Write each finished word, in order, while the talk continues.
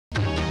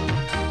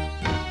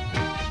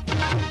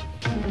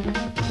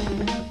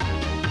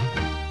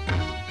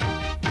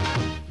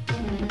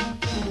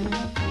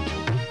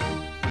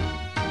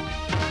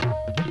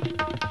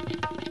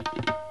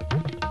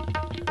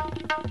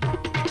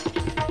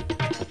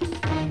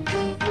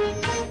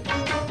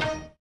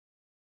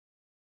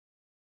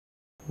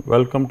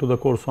Welcome to the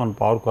course on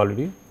power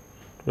quality.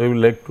 Today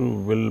we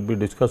will be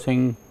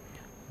discussing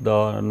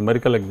the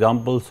numerical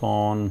examples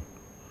on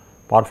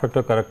power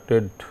factor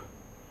corrected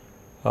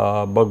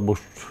buck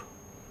boost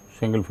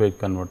single phase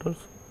converters.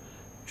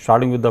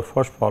 Starting with the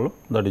first problem,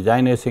 the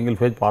design a single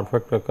phase power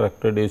factor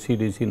corrected AC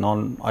DC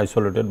non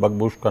isolated buck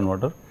boost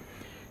converter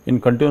in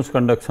continuous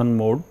conduction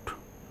mode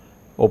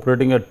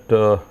operating at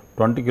 20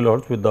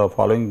 kilohertz with the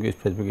following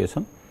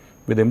specification,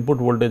 with input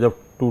voltage of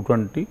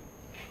 220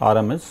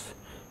 RMS,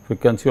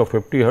 frequency of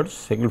 50 hertz,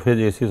 single phase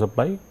AC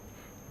supply,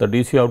 the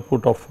DC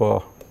output of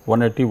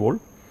 180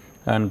 volt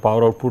and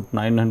power output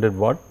 900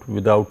 watt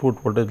with the output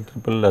voltage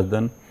triple less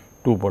than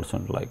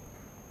 2% like.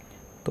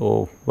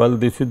 So, well,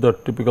 this is the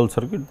typical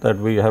circuit that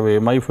we have a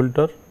AMI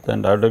filter,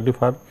 then diode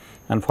rectifier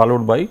and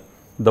followed by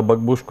the buck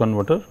boost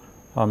converter,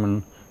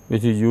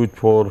 which is used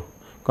for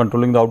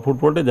controlling the output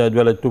voltage as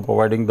well as to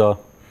providing the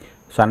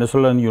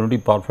sinusoidal and unity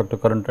power factor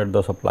current at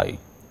the supply.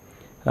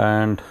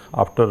 And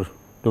after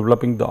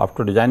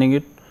designing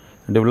it,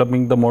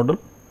 developing the model,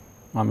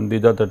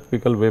 these are the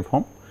typical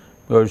waveform,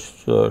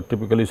 because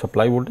typically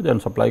supply voltage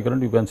and supply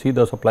current. You can see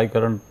the supply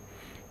current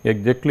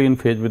exactly in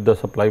phase with the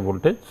supply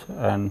voltage,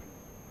 and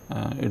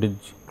it is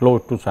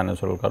close to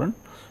sinusoidal current.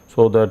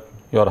 So, that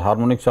your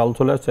harmonics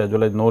also less as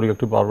well as no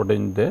reactive power voltage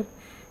in there,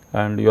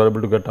 and you are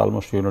able to get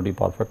almost unity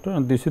power factor.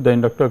 And this is the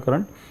inductor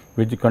current,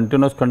 which is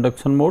continuous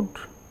conduction mode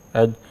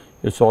as it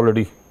is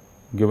already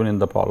given in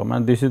the problem,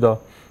 and this is the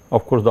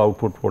of course, the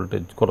output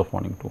voltage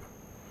corresponding to.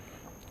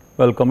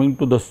 Well, coming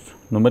to the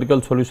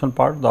numerical solution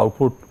part, the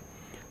output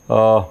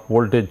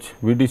voltage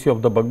VDC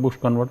of the buck boost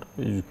converter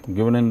is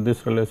given in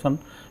this relation,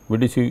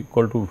 VDC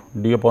equal to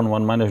D upon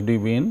 1 minus D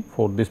V in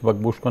for this buck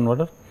boost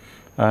converter,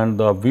 and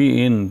the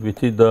V in,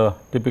 which is the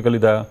typically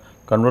the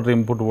converter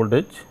input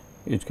voltage,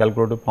 is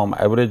calculated from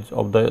average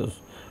of the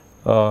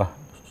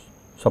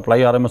supply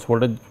RMS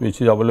voltage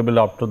which is available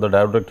after the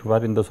diode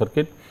rectifier in the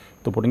circuit.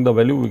 So, putting the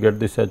value, we get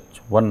this at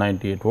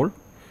 198 volt,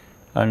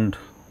 and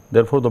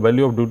therefore, the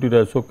value of duty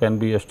ratio can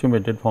be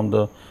estimated from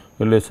the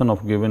relation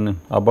of given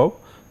above.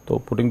 So,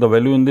 putting the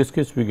value in this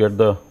case, we get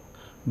the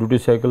duty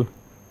cycle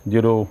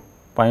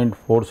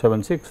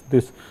 0.476.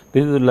 This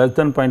is less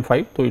than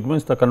 0.5. So, it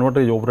means the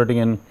converter is operating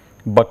in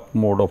buck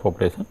mode of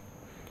operation,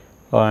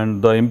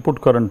 and the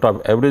input current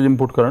of average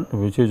input current,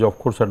 which is of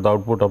course at the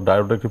output of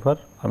diode rectifier,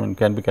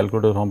 can be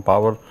calculated from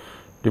power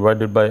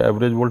divided by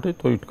average voltage.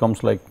 So, it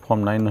comes like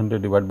from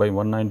 900 divided by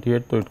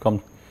 198. So, it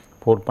comes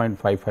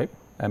 4.55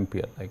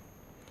 ampere like.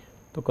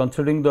 So,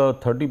 considering the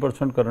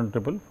 30% current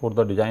ripple for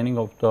the designing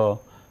of the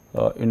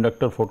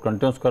inductor for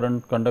continuous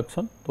current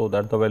conduction. So,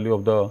 that is the value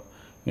of the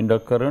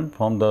inductor current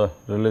from the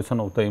relation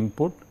of the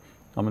input,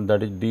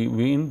 that is d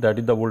V in, that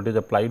is the voltage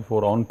applied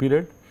for on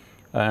period,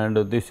 and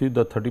this is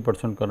the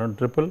 30% current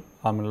ripple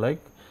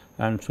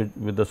and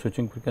with the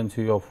switching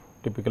frequency of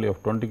typically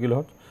of 20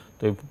 kilohertz.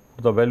 So, if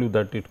the value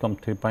that it comes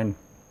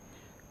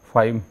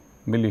 3.5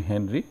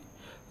 millihenry,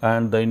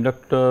 and the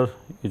inductor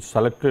is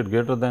selected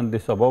greater than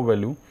this above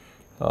value,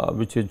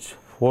 which is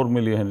 4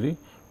 millihenry,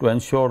 to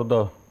ensure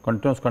the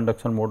continuous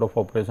conduction mode of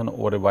operation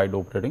over a wide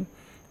operating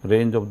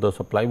range of the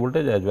supply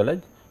voltage as well as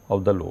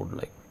of the load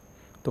like.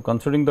 So,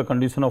 considering the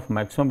condition of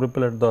maximum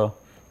ripple at the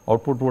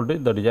output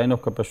voltage, the design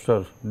of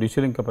capacitor DC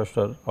link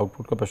capacitor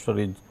output capacitor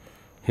is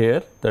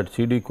here, that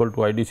C D equal to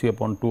IDC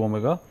upon 2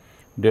 omega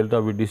delta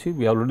VDC.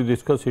 We already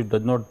discussed it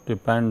does not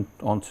depend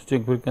on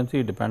switching frequency,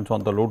 it depends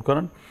on the load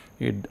current.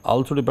 It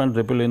also depends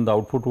ripple in the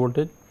output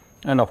voltage,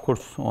 and of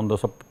course, on the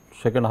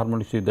second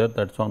harmonics is there,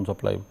 that is on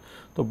supply.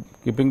 So,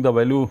 keeping the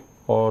value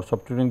or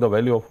substituting the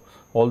value of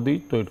all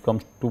these, so it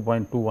comes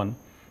 2.21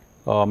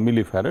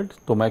 millifarad.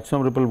 So,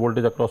 maximum ripple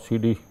voltage across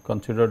CD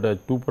considered as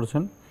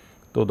 2%.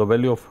 So, the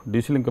value of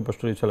DC link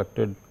capacitor is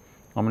selected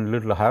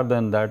little higher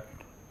than that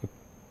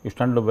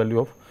standard value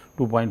of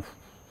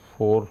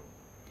 2.4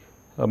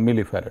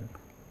 millifarad,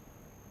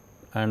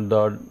 and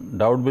the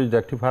diode based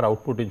rectifier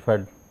output is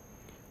fed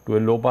to a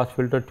low pass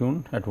filter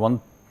tuned at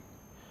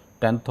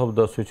 1/10 of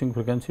the switching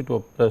frequency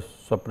to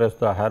suppress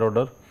the higher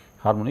order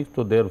harmonics.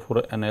 So,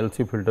 therefore, an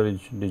LC filter is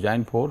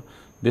designed for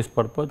this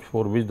purpose,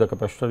 for which the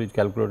capacitor is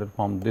calculated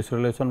from this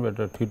relation, where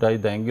theta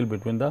is the angle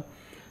between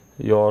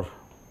your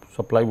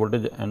supply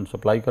voltage and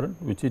supply current,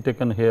 which is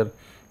taken here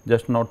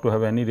just not to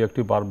have any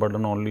reactive power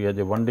burden, only as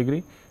a 1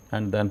 degree,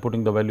 and then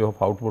putting the value of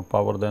output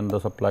power, then the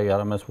supply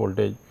RMS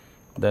voltage,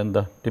 then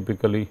the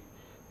typically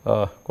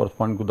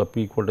corresponding to the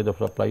peak voltage of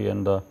supply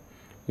and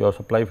your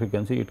supply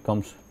frequency, it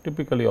comes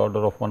typically order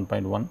of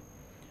 1.1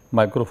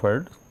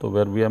 microfarad. So,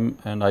 where Vm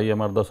and Im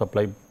are the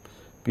supply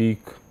peak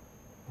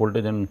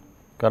voltage and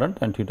current,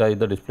 and theta is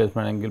the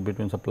displacement angle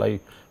between supply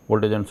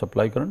voltage and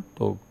supply current.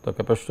 So, the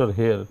capacitor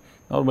here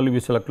normally we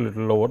select a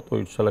little lower, so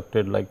it is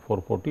selected like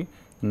 440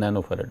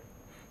 nanofarad.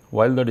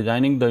 While the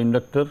designing the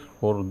inductor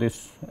for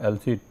this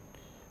LC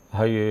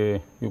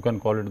you can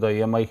call it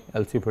the AMI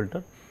LC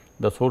filter,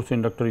 the source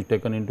inductor is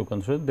taken into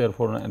consideration.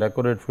 Therefore, an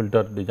accurate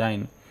filter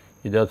design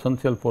is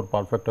essential for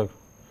power factor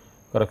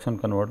correction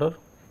converter,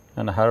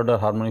 and higher order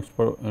harmonics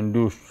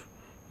induced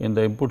in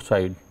the input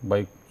side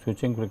by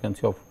switching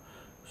frequency of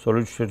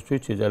solid state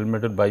switch is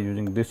eliminated by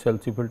using this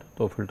LC filter.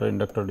 So, filter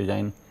inductor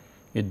design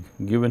is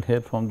given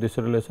here from this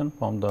relation,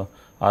 from the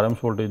RMS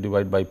voltage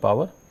divided by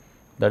power,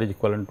 that is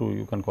equivalent to,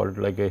 you can call it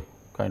like a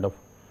kind of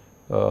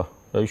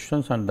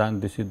resistance, and then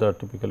this is the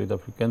typically the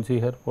frequency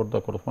here for the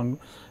corresponding,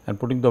 and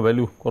putting the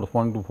value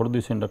corresponding to for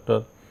this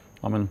inductor,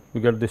 I mean we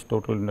get this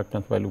total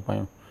inductance value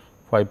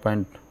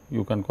 5.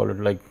 You can call it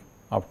like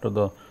after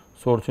the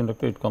source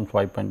inductor it comes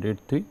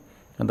 5.83,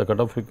 and the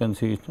cutoff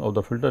frequency of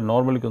the filter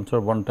normally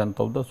considered 1/10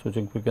 of the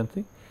switching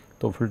frequency.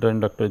 So, filter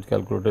inductor is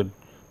calculated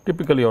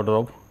typically order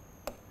of,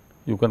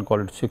 you can call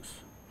it 6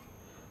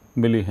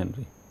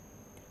 millihenry.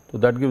 So,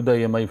 that gives the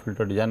EMI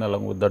filter design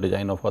along with the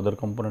design of other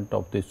component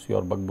of this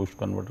your buck boost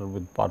converter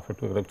with power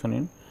factor correction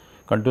in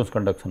continuous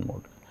conduction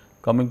mode.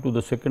 Coming to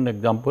the second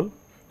example,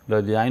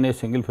 the design a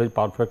single phase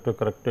power factor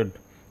corrected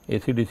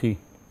AC/DC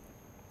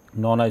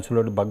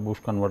non-isolated buck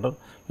boost converter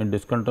in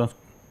discontinuous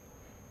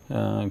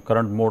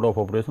current mode of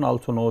operation,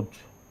 also known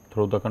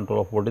through the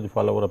control of voltage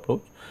follower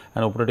approach,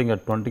 and operating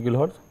at 20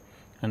 kilohertz,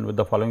 and with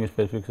the following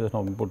specification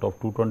of input of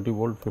 220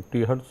 volt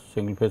 50 hertz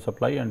single phase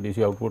supply and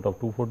DC output of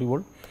 240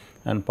 volt,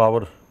 and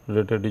power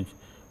rated is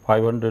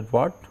 500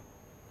 watt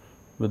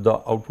with the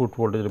output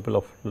voltage ripple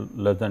of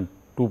less than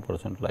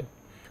 2% like.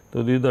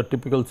 So, this is the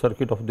typical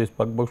circuit of this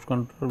buck boost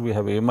converter. We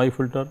have AMI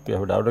filter, we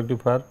have a diode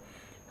rectifier,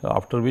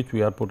 after which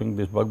we are putting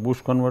this buck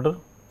boost converter,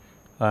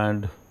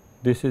 and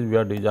this is we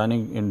are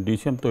designing in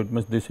DCM. So, it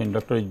means this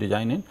inductor is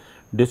designed in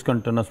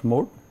discontinuous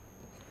mode,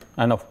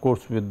 and of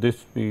course, with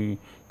this we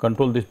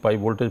control this by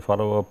voltage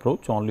follower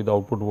approach, only the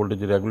output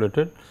voltage is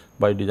regulated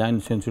by design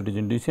since it is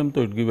in DCM.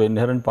 So, it gives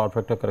inherent power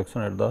factor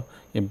correction at the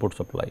input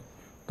supply.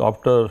 So,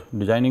 after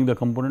designing the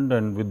component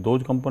and with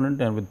those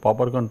component and with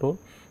power control,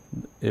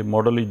 a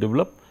model is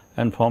developed,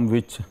 and from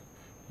which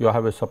you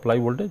have a supply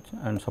voltage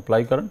and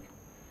supply current.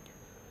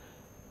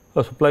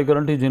 The supply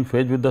current is in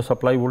phase with the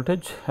supply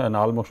voltage and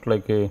almost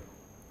like a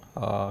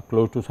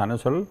close to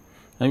sinusoidal,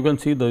 and you can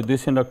see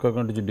this inductor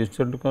current is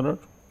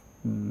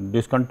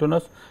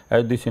discontinuous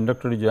as this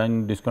inductor is designed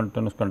in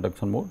discontinuous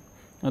conduction mode,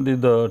 and this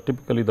is the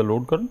typically the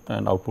load current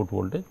and output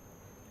voltage.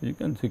 You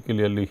can see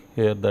clearly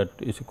here that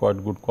is a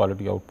quite good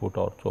quality output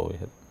also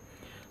here.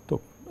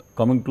 So,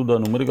 coming to the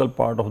numerical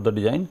part of the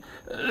design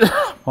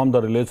from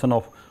the relation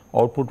of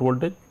output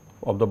voltage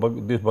of the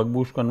this buck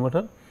boost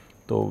converter.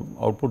 So,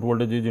 output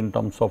voltage is in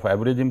terms of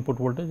average input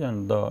voltage,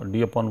 and the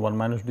D upon 1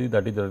 minus D,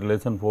 that is the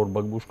relation for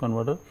buck boost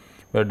converter,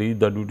 where D is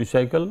the duty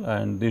cycle,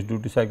 and this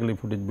duty cycle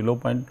if it is below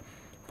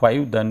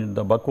 0.5 then it is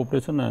the buck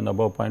operation, and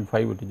above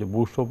 0.5 it is a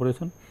boost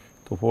operation.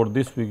 So, for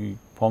this we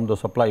from the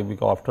supply,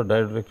 because after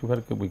diode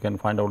rectifier we can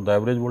find out the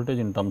average voltage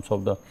in terms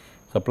of the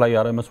supply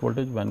RMS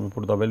voltage. When we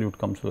put the value it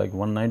comes like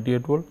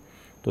 198 volt.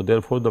 So,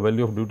 therefore, the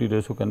value of duty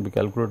ratio can be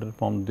calculated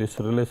from this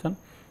relation.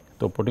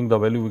 So, putting the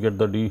value we get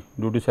the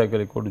duty cycle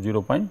equal to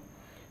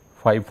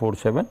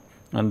 0.547,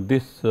 and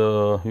this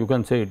you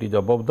can say it is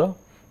above the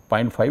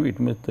 0.5, it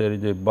means there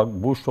is a buck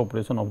boost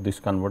operation of this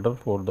converter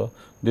for the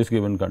this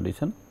given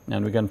condition,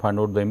 and we can find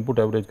out the input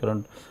average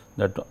current,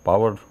 that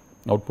power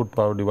output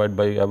power divided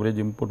by average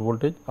input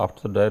voltage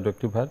after the diode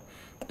rectifier.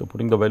 So,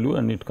 putting the value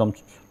and it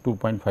comes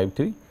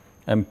 2.53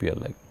 ampere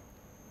like.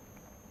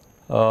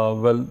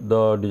 Well,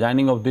 the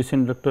designing of this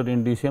inductor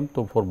in DCM.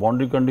 So, for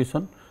boundary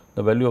condition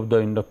the value of the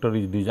inductor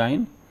is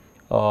designed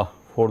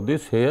for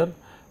this here.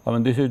 I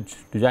mean this is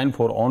designed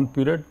for on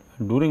period.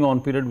 During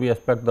on period we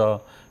expect the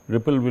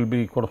ripple will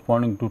be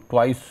corresponding to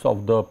twice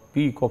of the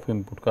peak of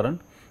input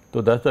current.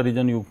 So, that is the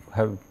reason you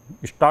have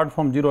start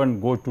from 0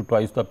 and go to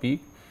twice the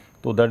peak.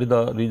 So, that is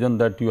the reason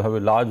that you have a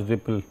large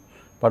ripple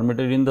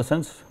permitted in the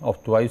sense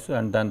of twice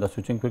and then the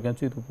switching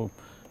frequency. So,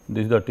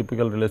 this is the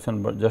typical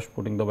relation, but just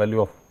putting the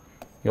value of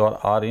your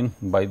R in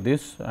by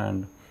this,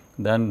 and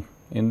then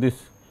in this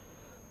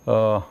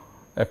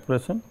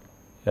expression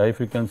high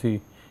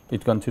frequency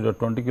is considered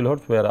 20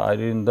 kilohertz, where R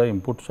in the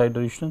input side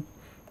resistance.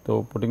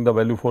 So, putting the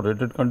value for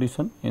rated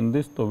condition in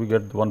this, so we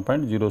get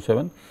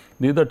 1.07.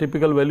 This is the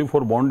typical value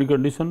for boundary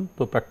condition.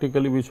 So,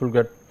 practically we should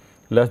get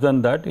less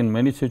than that. In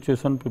many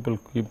situations people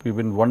keep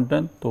even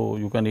 1/10. So,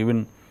 you can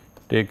even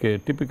take a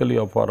typically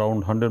of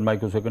around 100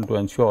 microsecond to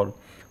ensure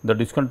the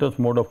discontinuous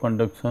mode of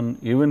conduction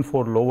even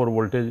for lower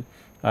voltage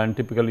and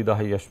typically the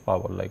highest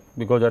power, like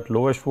because at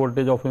lowest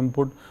voltage of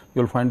input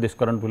you will find this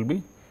current will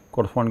be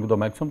corresponding to the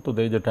maximum. So,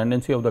 there is a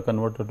tendency of the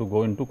converter to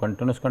go into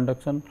continuous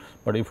conduction,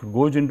 but if it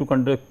goes into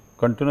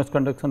continuous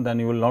conduction then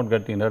you will not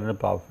get inherent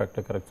power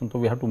factor correction. So,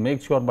 we have to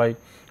make sure by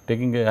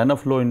taking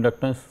enough low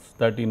inductance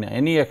that in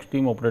any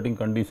extreme operating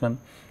condition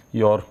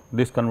your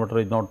this converter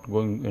is not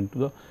going into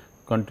the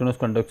continuous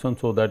conduction.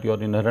 So, that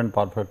your inherent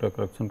power factor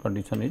correction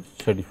condition is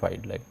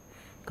satisfied. Like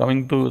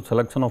coming to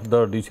selection of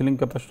the DC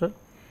link capacitor.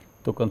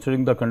 So,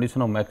 considering the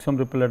condition of maximum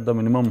ripple at the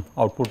minimum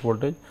output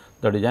voltage,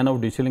 the design of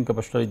DC link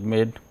capacitor is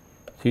made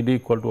CD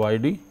equal to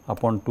ID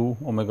upon 2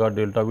 omega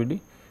delta VD.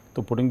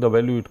 So, putting the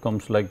value it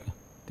comes like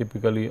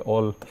typically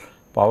all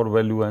power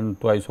value and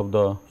twice of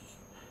the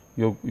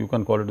you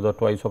can call it the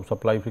twice of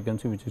supply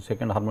frequency, which is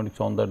second harmonics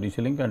on the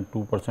DC link, and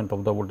 2%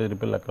 of the voltage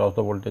ripple across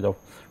the voltage of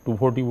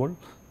 240 volt.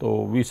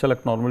 So, we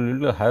select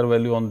normally a higher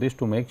value on this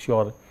to make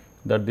sure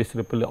that this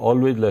ripple is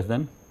always less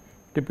than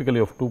typically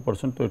of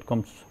 2%. So, it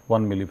comes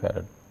 1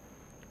 millifarad.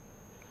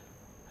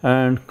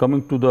 And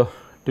coming to the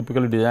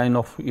typical design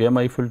of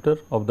EMI filter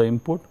of the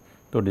input.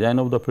 So, design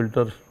of the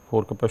filter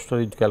for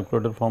capacitor is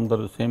calculated from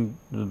the same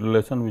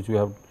relation which we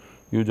have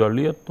used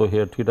earlier. So,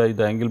 here theta is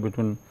the angle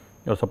between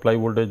your supply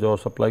voltage or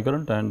supply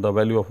current, and the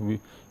value of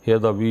here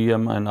the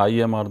Vm and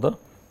Im are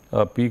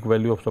the peak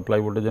value of supply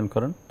voltage and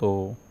current.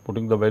 So,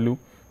 putting the value,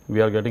 we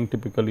are getting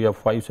typically a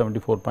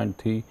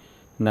 574.3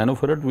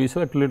 nanofarad. We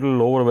select little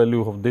lower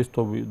value of this.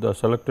 So, the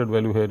selected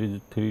value here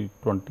is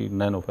 320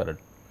 nanofarad.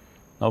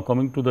 Now,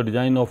 coming to the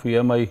design of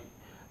EMI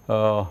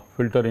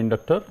filter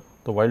inductor.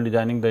 So, while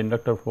designing the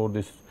inductor for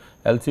this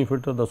LC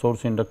filter, the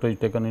source inductor is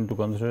taken into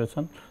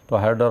consideration. So,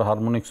 higher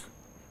harmonics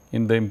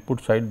in the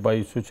input side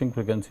by switching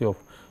frequency of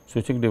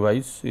switching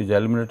device is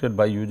eliminated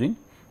by using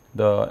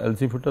the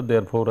LC filter.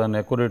 Therefore, an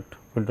accurate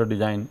filter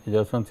design is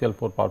essential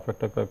for power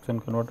factor correction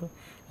converter,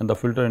 and the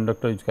filter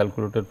inductor is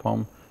calculated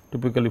from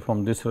typically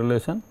from this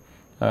relation.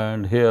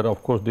 And here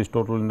of course, this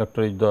total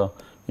inductor is the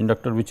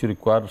inductor which you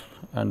require,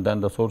 and then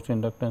the source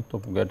inductance. So,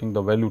 getting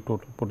the value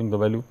total, putting the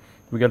value,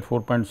 we get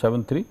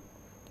 4.73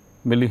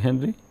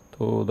 millihenry.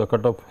 So, the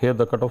cutoff here,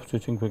 the cutoff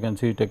switching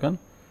frequency is taken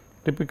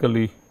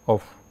typically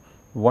of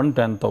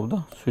 1/10 of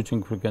the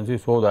switching frequency,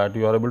 so that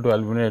you are able to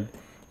eliminate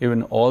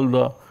even all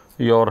the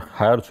your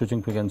higher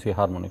switching frequency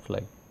harmonics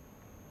like.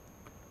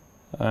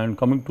 And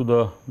coming to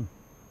the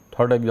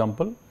third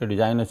example, a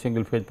design a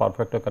single phase power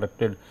factor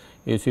corrected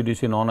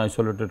AC/DC non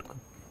isolated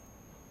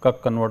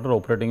CUC converter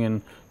operating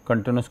in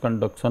continuous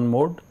conduction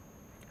mode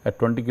at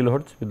 20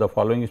 kilohertz with the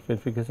following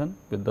specification,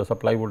 with the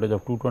supply voltage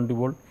of 220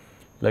 volt,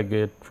 like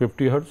at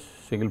 50 hertz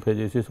single phase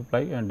AC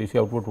supply, and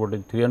DC output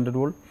voltage 300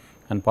 volt,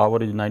 and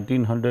power is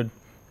 1900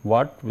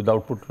 watt with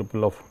output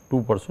ripple of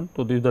 2%.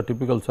 So, this is the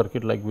typical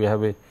circuit, like we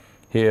have a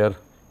here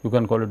you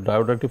can call it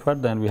diode rectifier,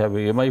 then we have a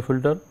EMI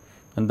filter,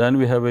 and then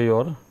we have a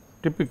your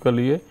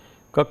typically a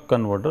CUC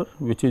converter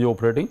which is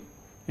operating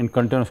in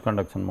continuous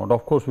conduction mode.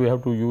 Of course, we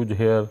have to use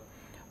here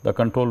the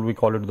control, we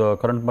call it the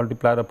current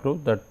multiplier approach,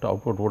 that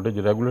output voltage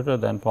regulator,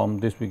 then from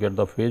this we get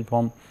the phase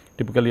form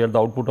typically at the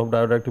output of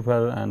diode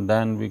rectifier, and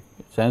then we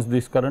sense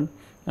this current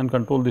and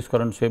control this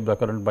current, shape the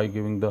current by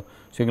giving the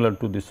signal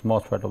to this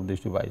MOSFET of this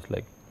device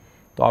like.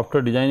 So,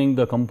 after designing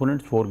the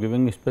components for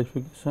giving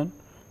specification,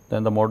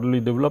 then the model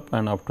is developed,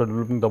 and after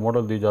developing the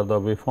model, these are the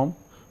waveform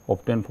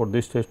obtained for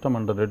this system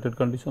under rated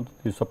conditions.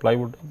 This supply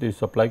voltage, this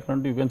supply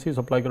current, you can see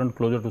supply current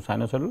closer to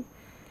sinusoidal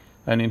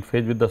and in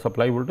phase with the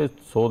supply voltage,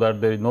 so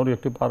that there is no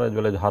reactive power as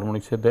well as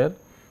harmonics are there.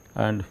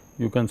 And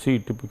you can see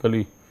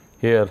typically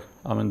here,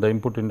 I mean the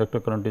input inductor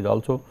current is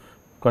also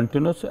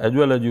continuous, as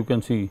well as you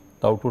can see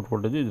the output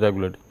voltage is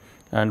regulated.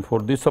 And for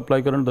this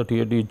supply current, the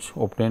TAT is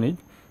obtained is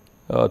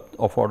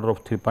of order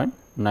of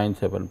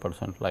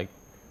 3.97% like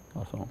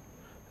so.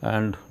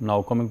 And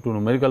now coming to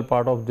numerical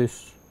part of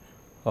this,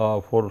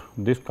 for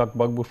this CUC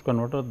buck boost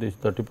converter, this is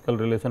the typical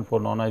relation for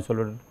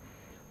non-isolated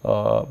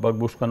buck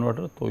boost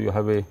converter. So, you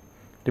have a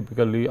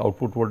typically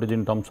output voltage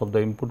in terms of the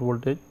input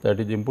voltage, that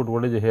is input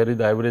voltage, here is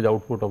the average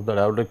output of the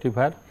diode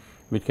rectifier,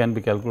 which can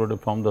be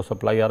calculated from the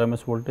supply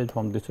RMS voltage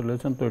from this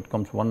relation. So, it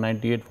comes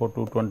 198 for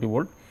 220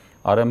 volt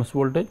RMS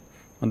voltage,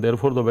 and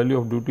therefore, the value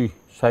of duty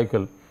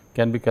cycle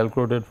can be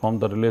calculated from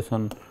the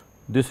relation,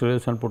 this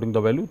relation putting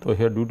the value. So,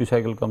 here duty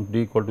cycle comes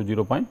D equal to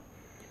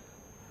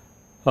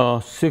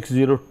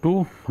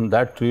 0.602,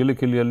 that really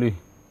clearly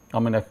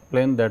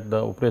explain that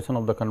the operation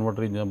of the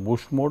converter is in a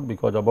boost mode,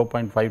 because above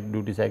 0.5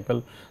 duty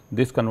cycle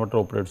this converter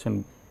operates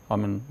in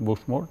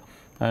boost mode,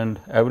 and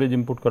average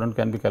input current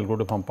can be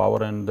calculated from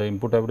power and the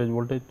input average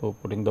voltage. So,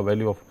 putting the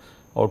value of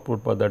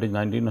output per, that is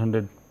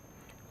 1900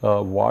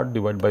 watt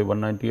divided by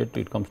 198,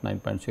 it comes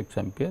 9.6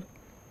 ampere.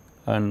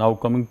 And now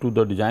coming to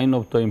the design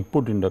of the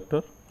input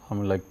inductor,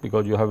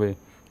 because you have a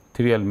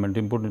 3 element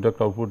input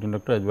inductor, output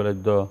inductor, as well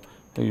as the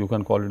you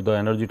can call it the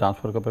energy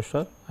transfer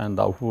capacitor and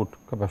the output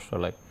capacitor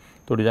like.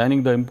 So,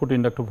 designing the input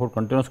inductor for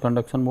continuous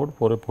conduction mode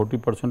for a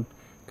 40%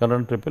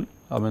 current ripple,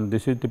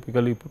 this is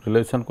typically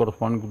relation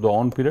corresponding to the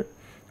on period.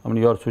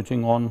 You are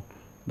switching on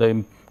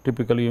the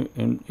typically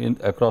in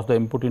across the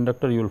input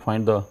inductor, you will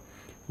find the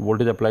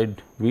voltage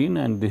applied Vin,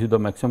 and this is the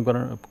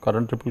maximum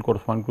current ripple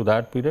corresponding to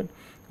that period,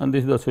 and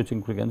this is the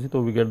switching frequency. So,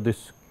 we get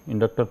this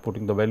inductor,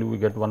 putting the value, we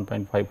get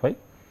 1.55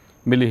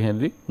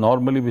 millihenry.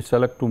 Normally, we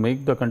select to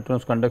make the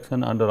continuous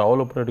conduction under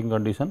all operating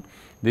condition.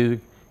 This is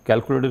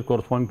calculated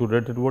corresponding to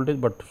rated voltage,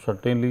 but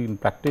certainly in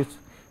practice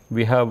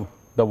we have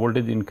the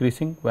voltage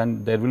increasing.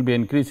 When there will be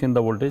increase in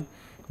the voltage,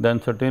 then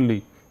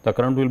certainly the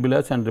current will be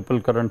less and ripple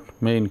current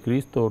may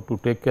increase. So, to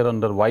take care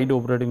under wide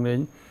operating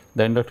range,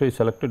 the inductor is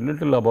selected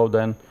little above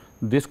than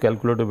this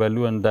calculated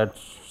value, and that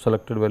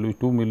selected value is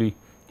 2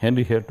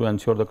 millihenry here to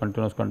ensure the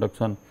continuous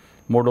conduction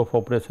mode of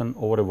operation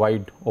over a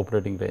wide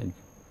operating range.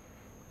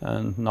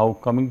 And now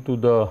coming to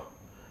the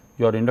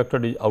your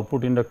inductor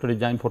output inductor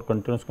design for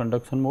continuous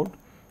conduction mode.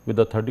 with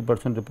the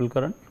 30% ripple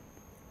current.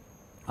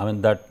 I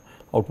mean that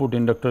output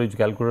inductor is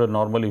calculated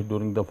normally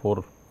during the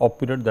 4 off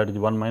period, that is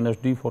 1 minus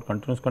D for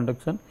continuous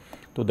conduction.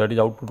 So, that is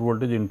output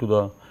voltage into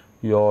the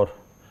your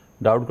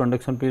diode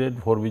conduction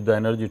period for which the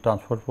energy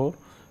transferred for,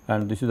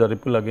 and this is the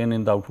ripple again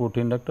in the output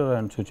inductor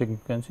and switching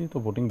frequency. So,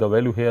 putting the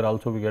value here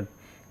also we get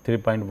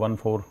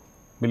 3.14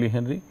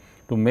 millihenry.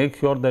 To make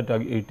sure that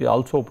it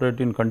also operate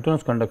in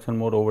continuous conduction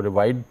mode over a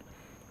wide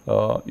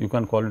you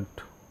can call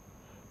it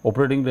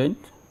operating range,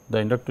 the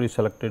inductor is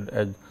selected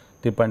as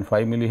 3.5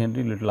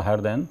 millihenry, little higher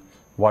than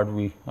what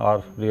we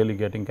are really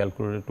getting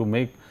calculated to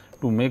make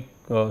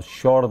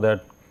sure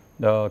that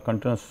the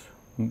continuous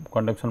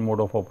conduction mode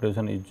of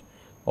operation is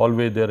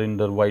always there in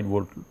the wide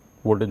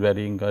voltage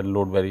varying and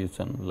load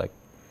variation like.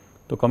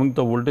 So, coming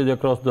to the voltage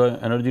across the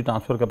energy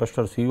transfer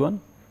capacitor C1,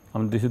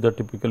 this is the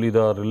typically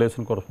the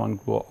relation corresponding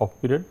to off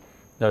period,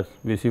 that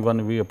is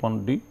Vc1 V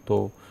upon D.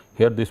 So,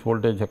 here this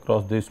voltage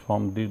across this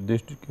from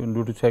this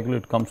duty cycle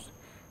it comes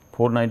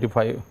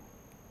 495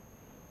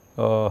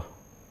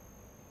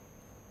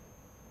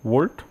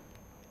 volt,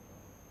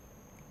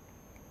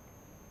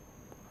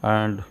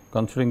 and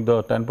considering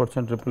the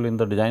 10% ripple in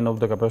the design of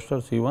the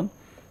capacitor C1.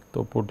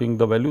 So, putting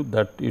the value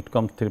that it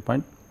comes 3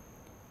 point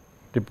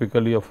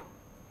typically of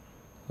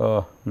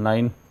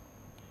 9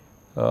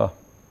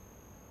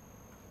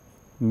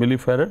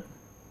 millifarad,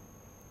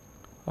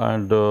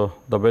 and the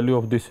value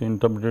of this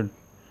intermediate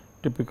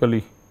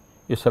typically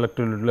is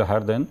selected a little higher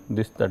than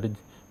this, that is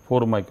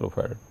 4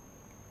 microfarad.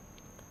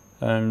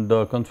 And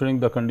considering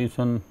the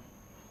condition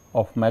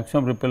of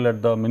maximum ripple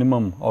at the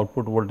minimum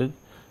output voltage,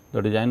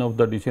 the design of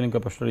the DC link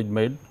capacitor is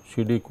made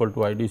CD equal to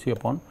IDC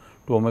upon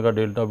 2 omega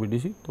delta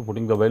VDC. So,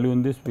 putting the value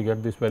in this, we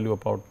get this value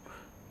about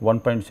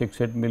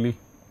 1.68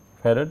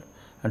 millifarad,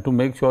 and to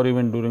make sure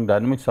even during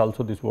dynamics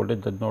also this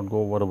voltage does not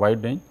go over a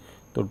wide range.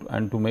 So,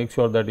 and to make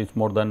sure that it is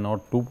more than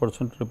not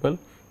 2% ripple,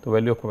 the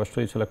value of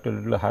capacitor is selected a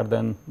little higher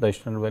than the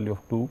standard value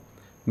of 2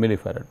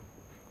 millifarad.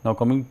 Now,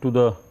 coming to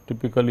the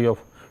typically of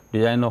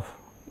design of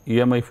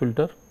EMI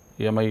filter,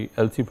 EMI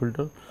LC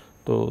filter.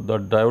 So, the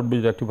diode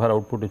bridge rectifier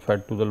output is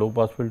fed to the low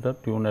pass filter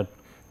tuned at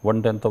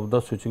 1/10 of the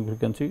switching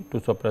frequency to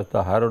suppress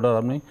the higher order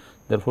harmony.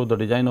 Therefore, the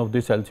design of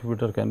this LC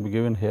filter can be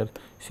given here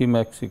C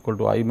max equal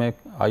to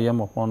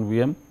Im upon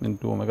Vm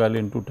into omega L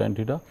into tan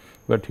theta,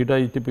 where theta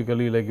is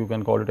typically like you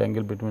can call it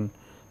angle between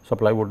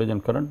supply voltage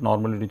and current.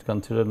 Normally, it is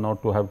considered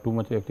not to have too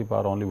much reactive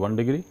power, only 1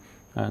 degree,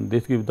 and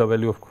this gives the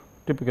value of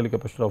typically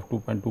capacitor of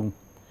 2.2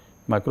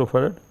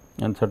 microfarad,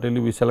 and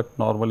certainly we select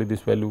normally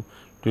this value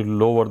to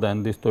lower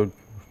than this. So,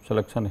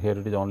 selection here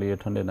it is only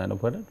 800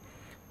 nanofarad.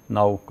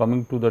 Now,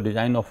 coming to the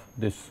design of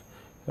this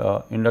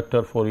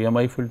inductor for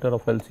EMI filter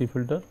of LC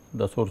filter,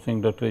 the sourcing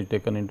inductor is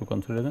taken into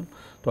consideration.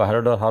 So, higher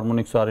order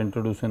harmonics are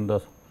introduced in the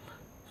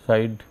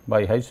side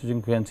by high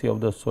switching frequency of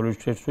the solid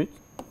state switch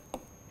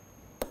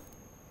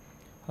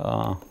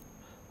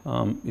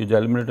is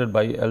eliminated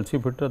by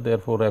LC filter.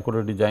 Therefore,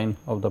 accurate design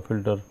of the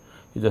filter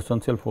is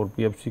essential for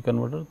PFC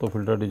converter. So,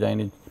 filter design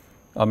is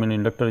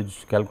inductor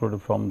is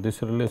calculated from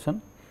this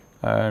relation,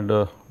 and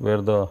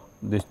where the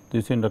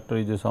this inductor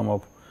is a sum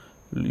of,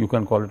 you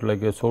can call it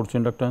like a source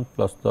inductance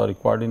plus the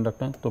required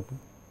inductance. So,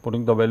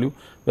 putting the value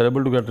we are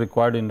able to get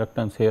required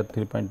inductance here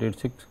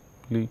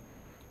 3.86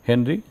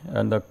 Henry,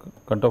 and the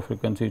cutoff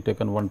frequency is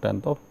taken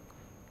 1/10 of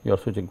your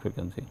switching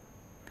frequency.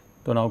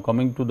 So, now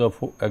coming to the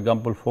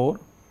example 4,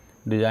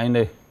 design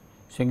a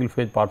single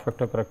phase part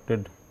factor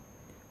corrected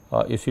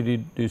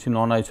ACD DC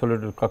non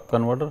isolated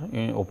converter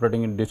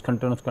operating in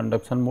discontinuous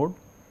conduction mode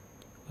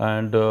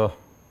and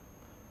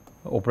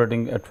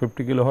operating at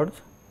 50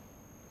 kilohertz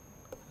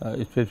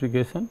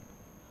specification,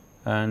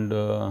 and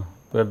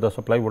where the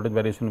supply voltage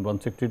variation is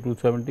 160 to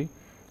 70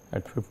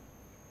 at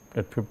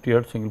 50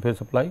 hertz single phase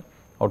supply.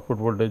 Output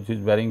voltage is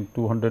varying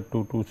 200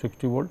 to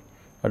 260 volt,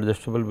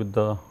 adjustable with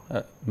the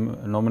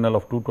nominal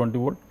of 220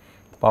 volt.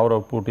 Power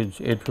output is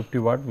 850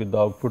 watt with the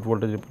output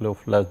voltage ripple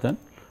of less than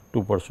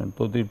 2%.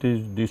 So, it is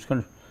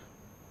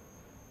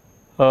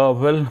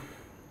well,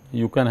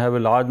 you can have a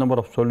large number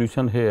of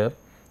solution here,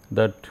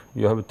 that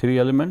you have 3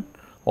 element,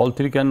 all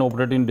 3 can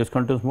operate in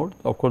discontinuous mode.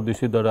 Of course,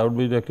 this is the diode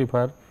bridge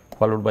rectifier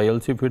followed by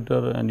LC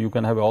filter, and you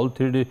can have all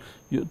 3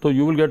 so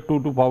you will get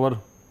 2 to power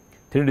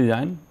 3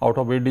 design. Out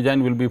of 8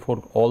 design will be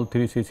for all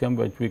 3 CCM,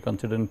 which we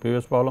considered in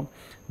previous problem.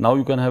 Now,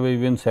 you can have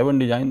even 7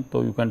 design.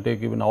 So, you can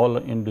take even all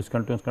in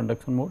discontinuous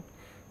conduction mode,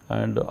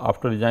 and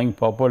after designing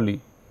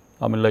properly,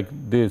 like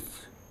this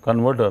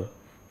converter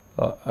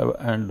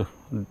and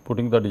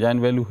putting the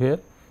design value here,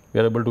 we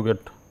are able to get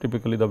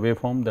typically the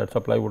waveform, that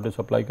supply voltage,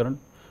 supply current,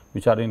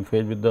 which are in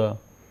phase with the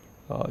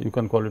you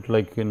can call it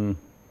like in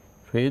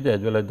phase,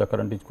 as well as the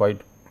current is quite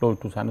close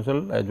to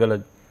sinusoidal, as well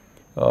as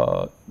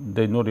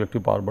there is no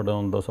reactive power burden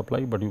on the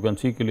supply, but you can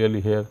see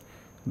clearly here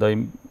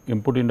the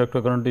input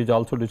inductor current is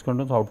also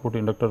discontinuous, output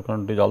inductor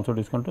current is also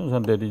discontinuous,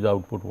 and there is the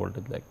output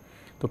voltage like.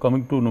 So,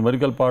 coming to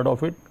numerical part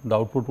of it, the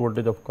output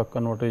voltage of Cock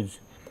converter is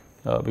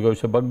because it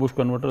is a buck boost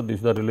converter, this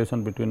is the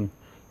relation between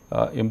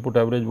input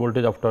average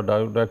voltage after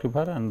diode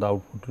rectifier and the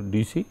output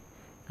DC,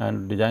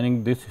 and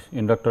designing this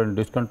inductor in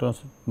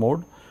discontinuous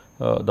mode,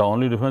 the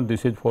only difference,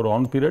 this is for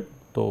on period.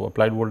 So,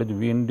 applied voltage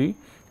V in D,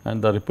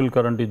 and the ripple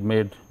current is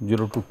made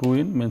 0 to 2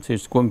 in, means it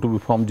is going to be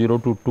from 0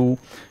 to 2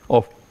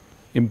 of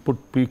input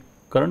peak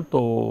current.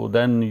 So,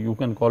 then you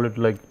can call it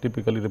like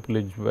typically ripple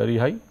is very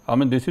high. I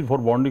mean, this is for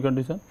boundary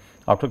condition.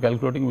 After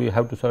calculating, we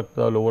have to select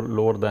the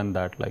lower than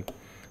that, like.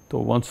 So,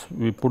 once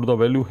we put the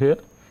value here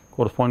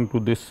corresponding to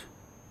this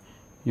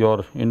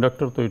your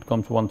inductor, so it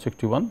comes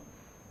 161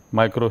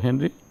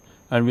 microhenry,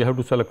 and we have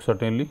to select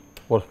certainly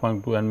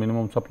corresponding to an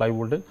minimum supply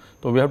voltage.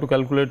 So, we have to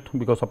calculate,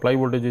 because supply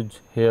voltage is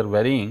here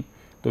varying.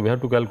 So, we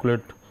have to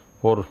calculate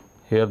for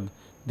here,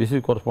 this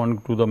is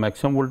corresponding to the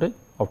maximum voltage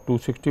of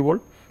 260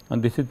 volt,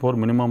 and this is for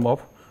minimum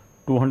of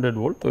 200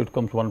 volt. So, it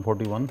comes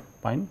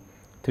 141.3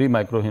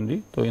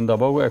 microhenry. So, in the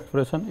above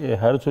expression, a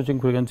higher switching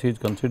frequency is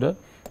considered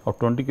of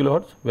 20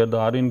 kilohertz, where the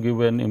Rin give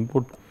an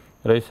input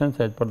resistance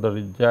as per the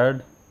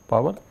required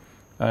power,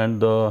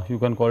 and you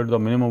can call it the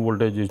minimum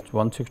voltage is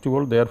 160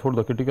 volt. Therefore,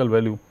 the critical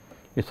value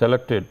is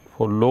selected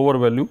for lower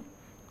value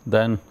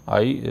than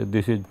I,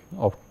 this is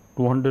of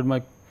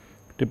 200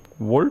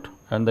 volt,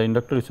 and the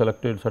inductor is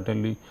selected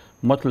certainly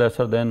much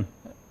lesser than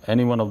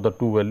any one of the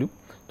two value.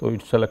 So,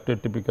 it is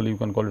selected typically you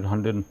can call it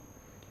 100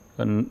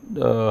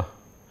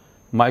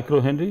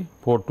 microhenry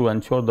for to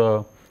ensure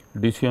the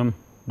DCM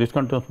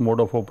discontinuous mode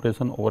of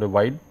operation over a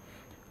wide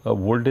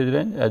voltage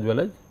range as well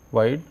as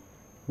wide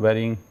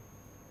varying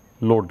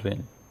load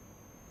range.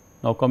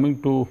 Now,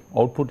 coming to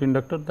output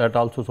inductor, that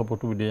also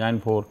supposed to be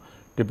designed for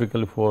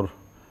typically for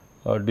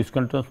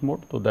discontinuous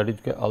mode. So, that is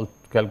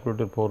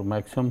calculated for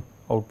maximum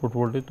output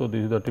voltage. So,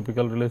 this is the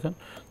typical relation.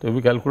 So, if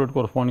we calculate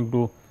corresponding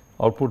to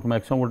output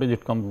maximum voltage,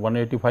 it comes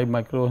 185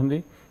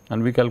 microhenry,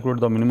 and we calculate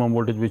the minimum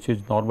voltage which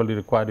is normally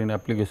required in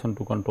application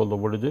to control the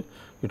voltage,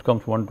 it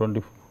comes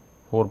 124.9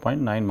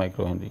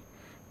 microhenry.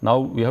 Now,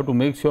 we have to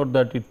make sure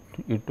that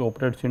it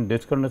operates in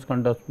discontinuous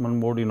conduction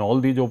mode in all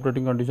these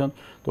operating conditions.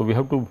 So, we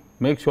have to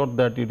make sure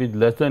that it is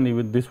less than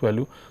even this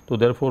value. So,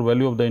 therefore,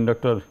 value of the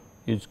inductor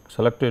is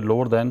selected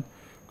lower than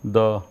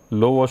the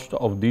lowest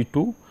of these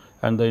two,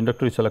 and the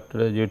inductor is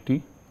selected as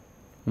 80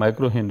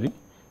 microhenry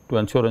to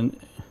ensure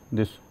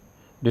this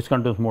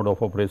discontinuous mode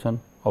of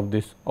operation of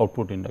this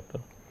output inductor.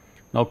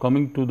 Now,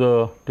 coming to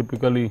the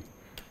typically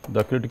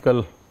the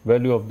critical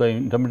value of the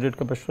intermediate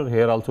capacitor,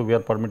 here also we are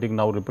permitting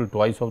now ripple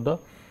twice of the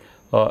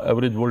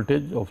average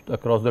voltage of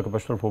across the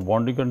capacitor for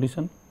boundary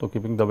condition. So,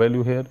 keeping the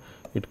value here,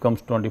 it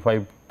comes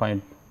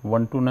 25.12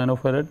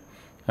 nanofarad,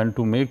 and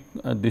to make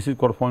this is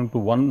corresponding to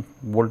one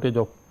voltage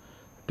of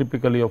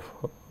typically of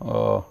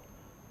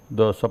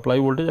the supply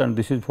voltage, and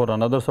this is for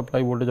another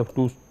supply voltage of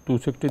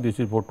 260, this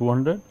is for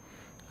 200,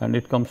 and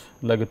it comes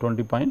like a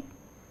 20.63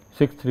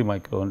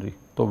 microhenry.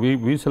 So,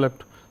 we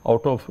select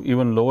out of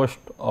even lowest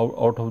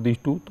out of these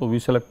two. So, we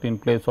select in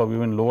place of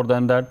even lower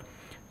than that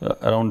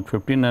around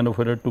 15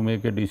 nanofarad to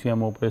make a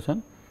DCM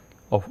operation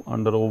of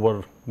under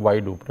over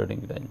wide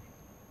operating range.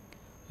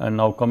 And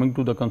now, coming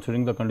to the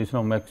considering the condition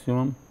of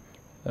maximum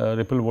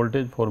ripple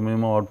voltage for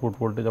minimum output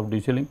voltage of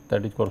DC link,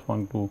 that is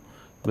corresponding to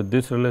with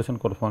this relation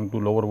corresponding to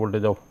lower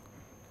voltage of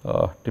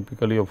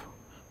typically of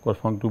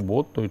corresponding to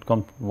both. So, it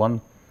comes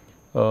 1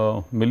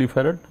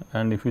 millifarad,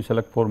 and if we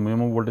select for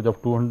minimum voltage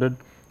of 200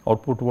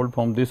 output volt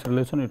from this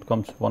relation, it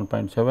comes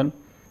 1.7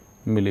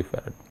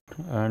 millifarad.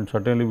 And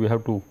certainly, we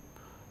have to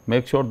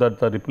make sure that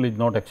the ripple is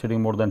not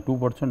exceeding more than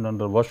 2%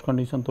 under worst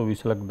condition. So, we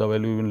select the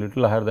value even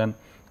little higher than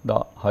the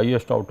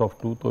highest out of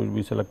 2. So,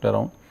 we select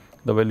around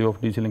the value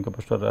of DC link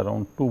capacitor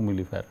around 2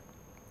 millifarad.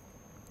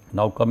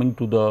 Now, coming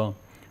to the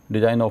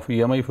design of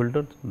EMI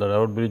filter, the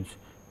Railroad Bridge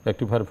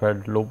rectifier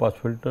fed low pass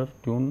filter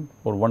tune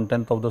for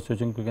 1/10 of the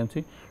switching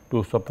frequency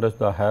to suppress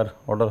the higher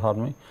order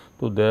harmony.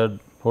 So,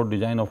 therefore,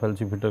 design of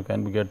LC filter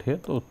can be get here.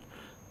 So,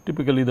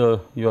 typically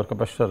your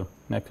capacitor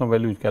maximum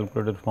value is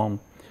calculated from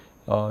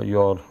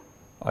your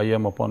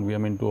Im upon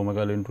Vm into omega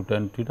L into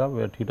tan theta,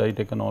 where theta is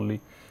taken only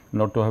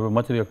not to have a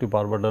much reactive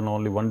power burden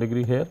only 1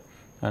 degree here,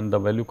 and the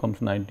value comes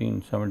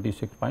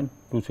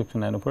 1976.26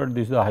 nanofarad.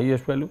 This is the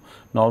highest value.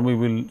 Normally,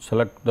 we will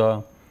select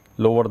the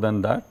lower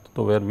than that.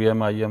 So, where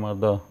Vm, Im are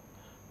the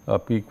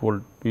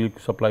peak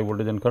supply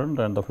voltage and current,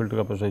 and the filter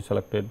capacitor is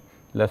selected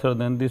lesser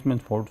than this,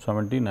 means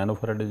 470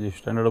 nanofarad is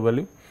standard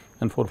value.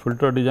 And for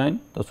filter design,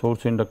 the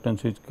source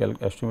inductance is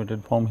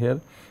estimated from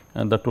here,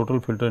 and the total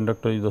filter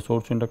inductor is the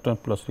source inductance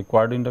plus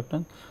required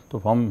inductance. So,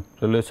 from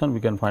relation we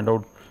can find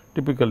out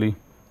typically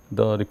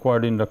the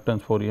required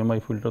inductance for EMI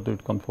filter. So,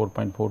 it comes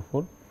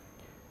 4.44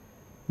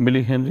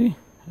 millihenry,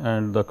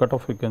 and the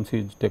cutoff frequency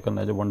is taken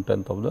as a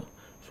 1/10 of the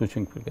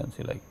switching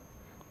frequency like.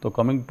 So,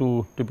 coming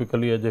to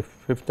typically as a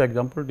fifth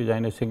example,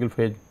 design a single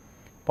phase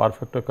power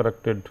factor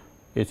corrected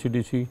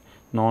AC/DC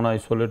non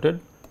isolated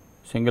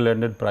single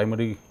ended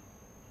primary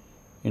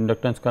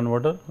inductance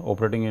converter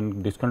operating in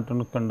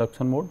discontinuous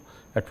conduction mode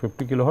at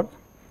 50 kilohertz,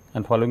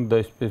 and following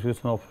the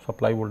specification of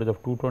supply voltage of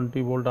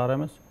 220 volt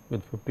RMS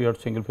with 50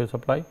 hertz single phase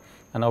supply,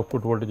 and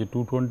output voltage is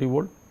 220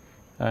 volt,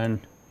 and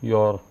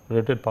your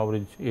rated power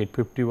is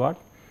 850 watt.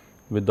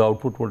 with the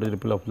output voltage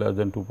ripple of less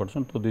than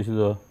 2%. So, this is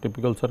a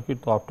typical circuit.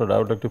 So, after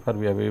diode rectifier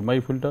we have a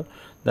EMI filter,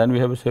 then we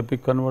have a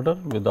shape-peak converter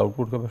with the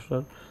output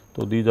capacitor.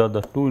 So, these are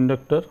the two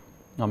inductor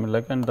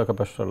like and the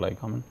capacitor like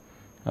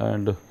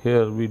and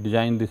here we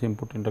design this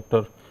input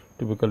inductor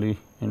typically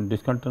in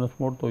discontinuous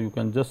mode. So, you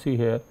can just see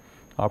here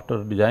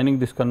after designing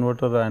this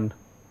converter and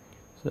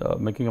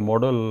making a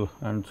model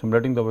and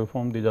simulating the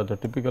waveform, these are the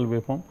typical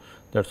waveform,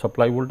 that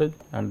supply voltage,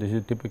 and this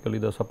is typically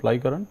the supply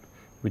current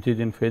which is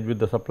in phase with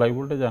the supply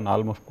voltage and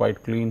almost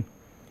quite clean.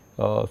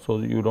 So,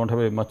 you do not have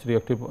a much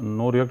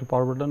no reactive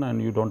power pattern,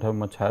 and you do not have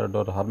much higher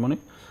order harmonic,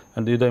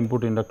 and this is the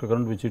input inductor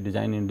current which is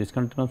designed in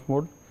discontinuous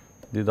mode.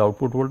 This is the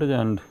output voltage,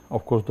 and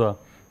of course,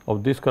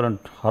 of this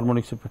current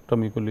harmonic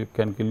spectrum you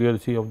can clearly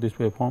see of this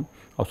waveform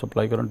of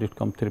supply current, it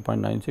comes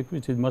 3.96,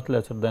 which is much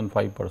lesser than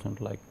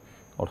 5% like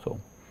or so.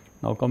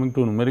 Now, coming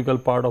to numerical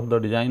part of the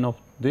design of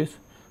this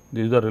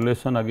is the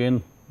relation.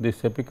 Again, this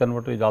shape-peak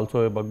converter is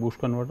also a buck boost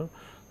converter.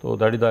 So,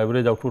 that is the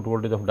average output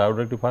voltage of diode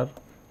rectifier,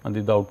 and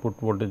this is the output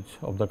voltage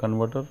of the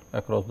converter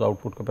across the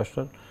output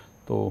capacitor.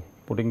 So,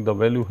 putting the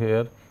value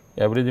here,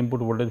 average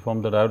input voltage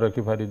from the diode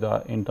rectifier is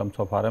in terms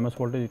of RMS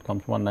voltage, it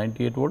comes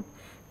 198 volt,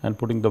 and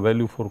putting the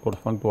value for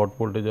corresponding to output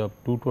voltage of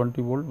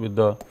 220 volt with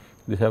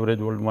this average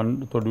volt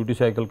so duty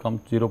cycle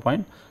comes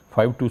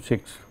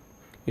 0.526.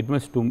 It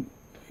means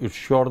it's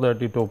sure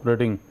that it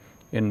operating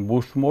in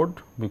boost mode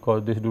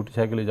because this duty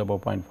cycle is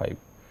above 0.5,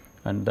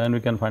 and then we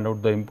can find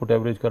out the input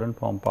average current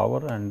from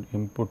power and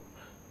input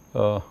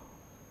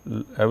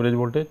average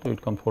voltage. So,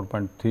 it comes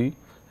 4.3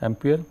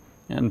 ampere,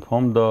 and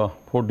from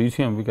for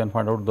DCM we can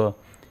find out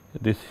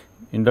this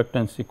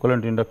inductance,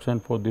 equivalent induction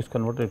for this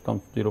converter, it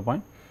comes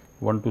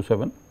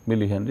 0.127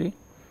 millihenry,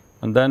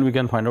 and then we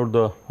can find out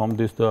from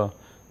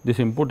this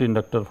input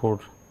inductor for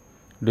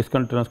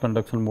discontinuous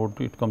conduction mode,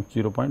 it comes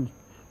 0.242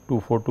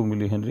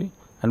 millihenry,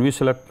 and we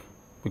select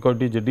because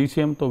it is a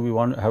DCM. So, we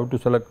have to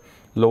select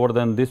lower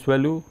than this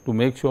value to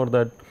make sure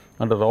that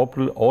under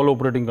all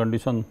operating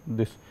condition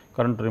this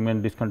current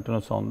remain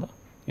discontinuous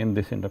in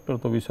this inductor.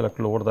 So, we select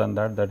lower than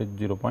that is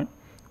 0.15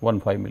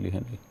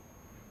 millihenry,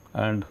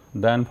 and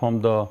then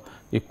from the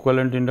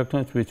equivalent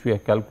inductance which we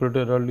have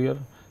calculated earlier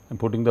and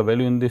putting the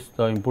value in this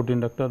the input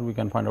inductor, we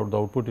can find out the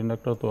output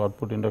inductor. So,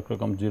 output inductor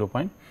comes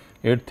 0.83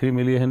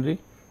 millihenry,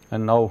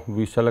 and now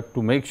we select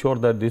to make sure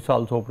that this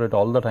also operate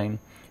all the time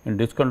in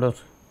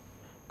discontinuous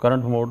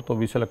current mode. So,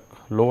 we select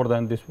lower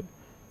than this,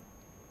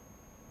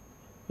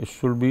 it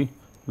should be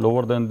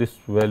lower than this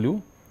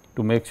value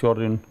to make sure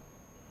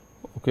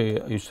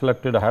you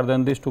selected higher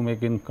than this to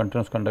make in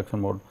continuous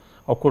conduction mode.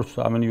 Of course,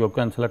 you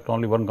can select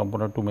only one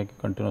component to make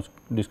a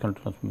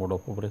discontinuous mode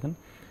of operation,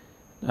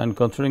 and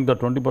considering the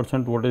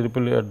 20% voltage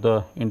ripple at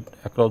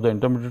across the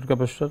intermediate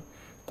capacitor.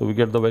 So, we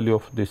get the value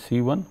of this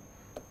C1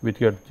 which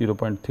get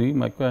 0.3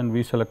 micro, and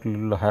we select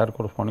little higher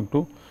corresponding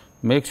to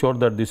make sure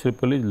that this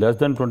ripple is less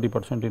than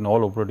 20% in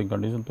all operating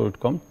conditions. So, it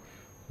comes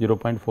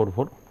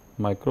 0.44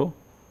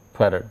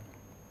 microfarad.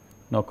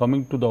 Now,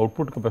 coming to the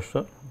output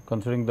capacitor,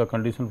 considering the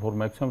condition for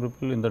maximum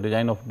ripple in the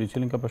design of DC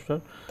link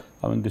capacitor,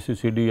 this is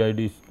CD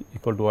ID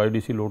equal to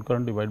IDC load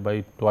current divided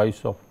by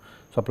twice of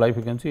supply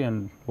frequency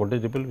and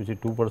voltage ripple which is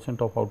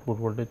 2% of output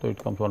voltage. So, it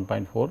comes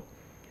 1.4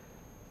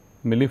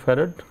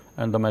 millifarad,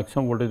 and the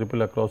maximum voltage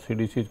ripple across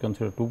CDC is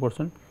considered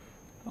 2%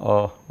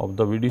 of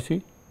the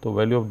VDC. So,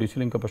 value of DC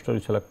link capacitor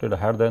is selected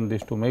higher than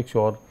this to make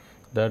sure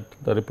that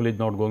the ripple is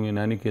not going in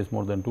any case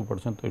more than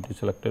 2%. So, it is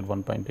selected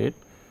 1.8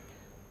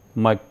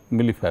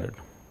 millifarad.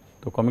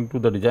 So, coming to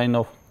the design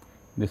of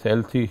this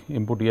LC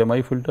input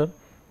EMI filter,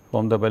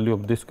 from the value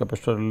of this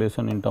capacitor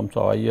relation in terms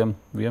of IM,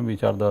 VM,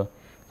 which are the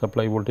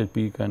supply voltage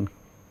peak and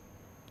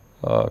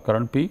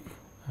current peak,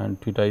 and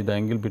theta is the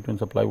angle between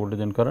supply voltage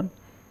and current,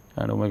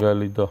 and omega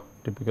L is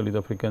typically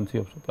the frequency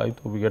of supply.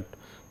 So, we get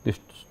this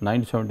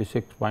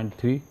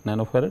 976.3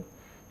 nanofarad,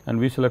 and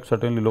we select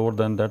certainly lower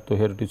than that. So,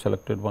 here it is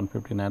selected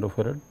 150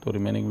 nanofarad. So,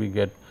 remaining we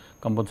get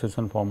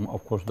compensation from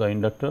of course, the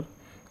inductor.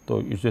 So,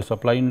 it is a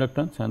supply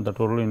inductance, and the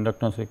total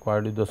inductance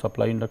required is the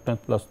supply inductance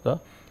plus the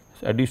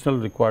additional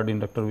required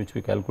inductor which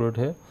we calculate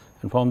here,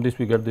 and from this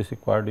we get this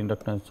required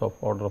inductance of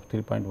order of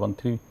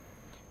 3.13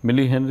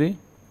 millihenry,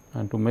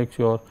 and to make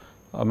sure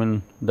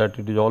that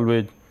it is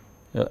always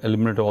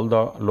eliminate all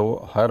the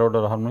higher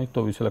order harmonic.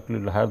 So, we select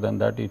little higher than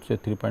that, it is a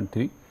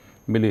 3.3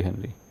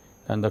 millihenry,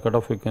 and the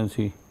cutoff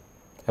frequency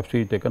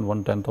FC is taken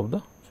 1/10 of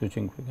the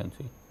switching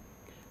frequency.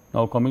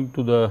 Now, coming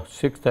to the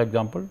sixth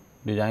example,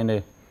 design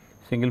a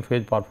single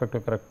phase perfectly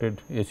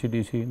corrected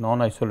AC/DC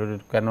non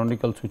isolated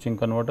canonical switching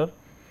converter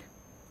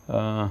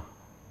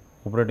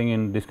operating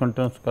in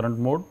discontinuous current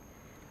mode,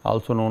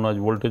 also known as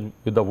voltage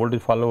with the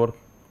voltage follower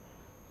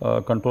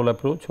control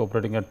approach,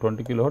 operating at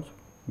 20 kilohertz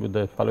with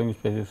the following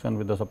specification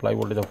with the supply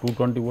voltage of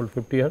 220 volt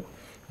 50 hertz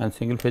and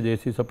single phase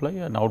AC supply,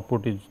 and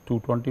output is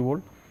 220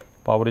 volt,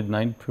 power is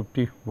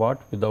 950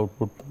 watt with the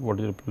output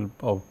voltage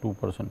of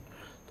 2%.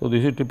 So,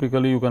 this is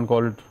typically you can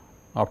call it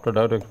after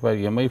diode rectifier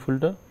EMI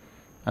filter,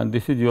 and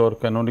this is your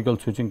canonical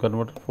switching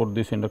converter for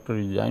this inductor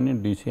design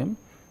in DCM.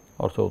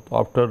 Also,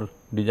 after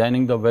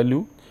designing the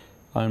value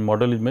and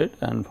model is made,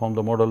 and from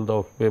the model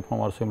the waveform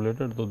are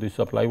simulated. So, this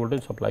supply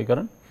voltage, supply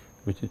current,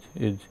 which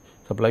is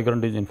supply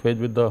current is in phase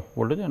with the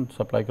voltage, and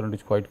supply current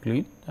is quite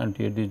clean, and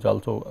THD is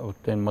also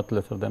much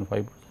lesser than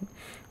 5%,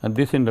 and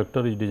this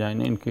inductor is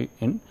designed in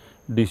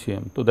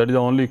DCM. So, that is the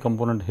only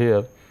component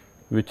here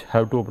which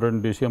have to operate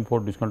in DCM for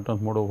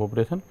discontinuous mode of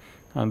operation,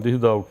 and this is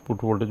the output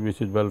voltage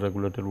which is well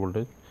regulated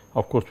voltage,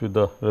 of course, with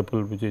the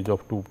ripple which is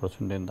of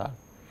 2% in that.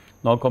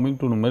 Now, coming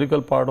to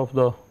numerical part of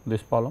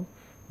this problem,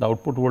 the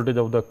output voltage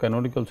of the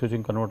canonical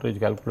switching converter is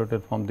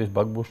calculated from this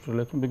buck boost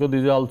relation, because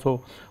this is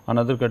also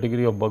another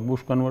category of buck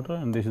boost converter,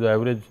 and this is the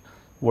average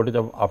voltage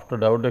of after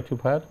diode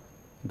rectifier,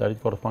 that is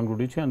corresponding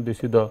to DC, and this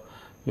is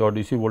your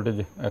DC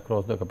voltage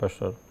across the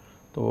capacitor.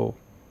 So,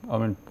 I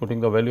mean, putting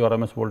the value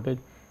RMS voltage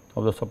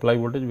of the supply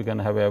voltage, we can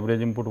have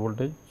average input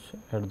voltage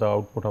at the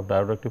output of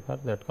diode rectifier,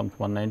 that comes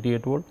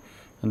 198 volt,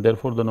 and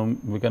therefore,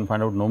 we can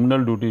find out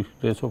nominal duty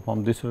ratio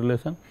from this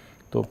relation.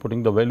 So,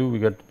 putting the value, we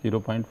get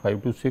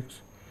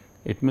 0.526.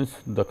 It means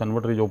the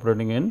converter is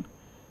operating in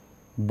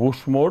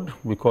boost mode,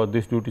 because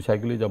this duty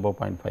cycle is above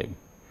 0.5,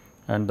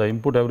 and the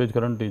input average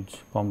current is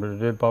from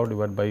rated power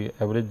divided by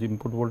average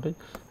input voltage,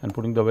 and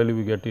putting the value,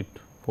 we get it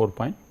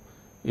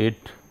 4.8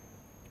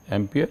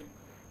 ampere,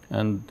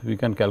 and we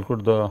can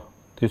calculate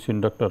this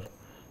inductor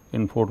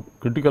in for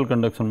critical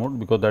conduction mode,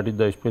 because that is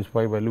the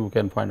specified value we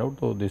can find out.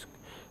 So, this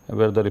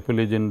where the ripple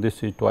is in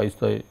this is twice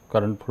the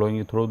current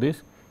flowing through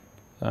this,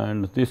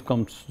 and this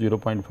comes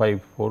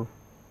 0.54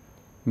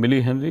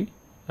 millihenry,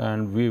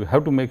 and we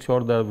have to make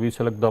sure that we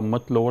select the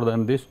much lower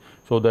than this.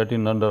 So, that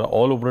in under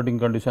all operating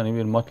condition,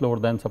 even much lower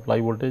than supply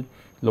voltage,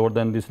 lower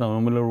than this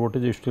nominal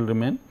voltage, it still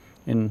remain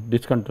in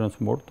discontinuous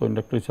mode. So,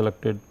 inductor is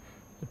selected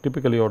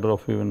typically order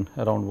of even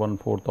around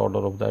 1/4 order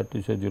of that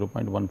is a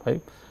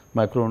 0.15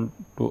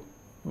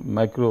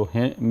 micro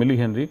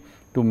millihenry,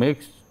 to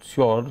make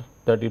sure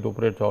that it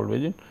operates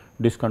always in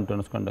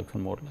discontinuous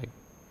conduction mode like.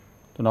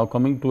 So, now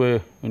coming to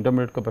a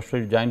intermediate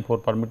capacitor designed for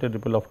permitted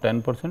ripple of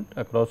 10%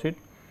 across it,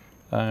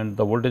 and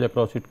the voltage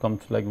across it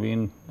comes like V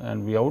in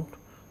and V out,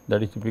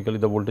 that is typically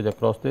the voltage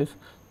across this.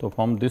 So,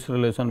 from this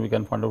relation we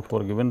can find out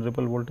for given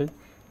ripple voltage,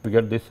 we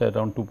get this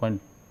around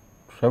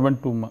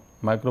 2.72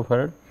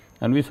 microfarad,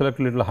 and we select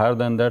little higher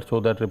than that. So,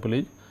 that ripple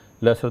is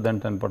lesser than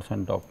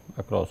 10% of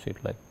across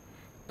it like.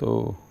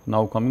 So,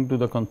 now coming to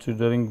the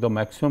considering the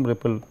maximum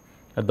ripple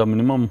at the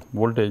minimum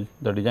voltage,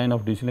 the design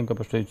of DC link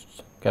capacitor is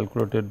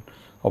calculated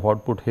of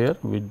output here,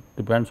 which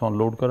depends on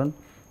load current,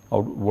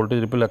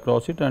 voltage ripple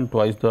across it, and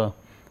twice the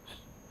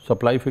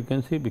supply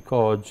frequency,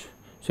 because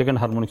second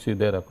harmonics is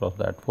there across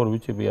that, for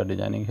which we are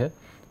designing here.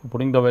 So,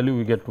 putting the value,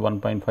 we get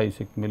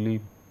 1.56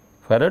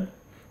 millifarad,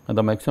 and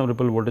the maximum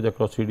ripple voltage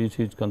across CDC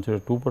is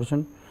considered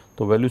 2%.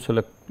 So, value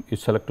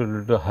is selected a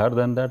little higher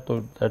than that.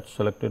 So, that is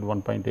selected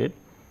 1.8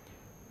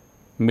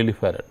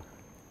 millifarad.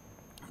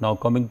 Now,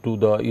 coming to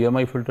the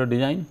EMI filter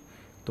design.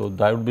 So,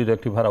 diode B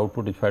rectifier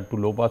output is fed to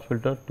low pass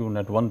filter tuned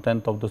at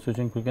 1/10 of the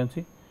switching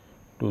frequency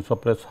to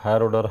suppress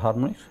higher order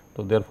harmonics.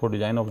 So, therefore,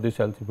 design of this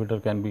LC filter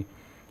can be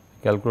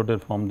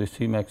calculated from the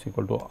C max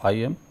equal to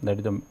IM, that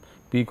is the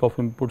peak of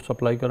input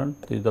supply current,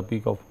 this is the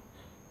peak of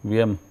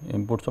VM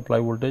input supply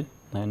voltage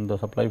and the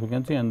supply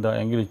frequency, and the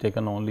angle is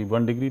taken only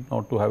 1 degree,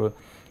 not to have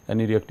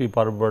any reactive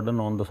power burden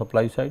on the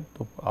supply side.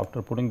 So,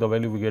 after putting the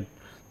value, we get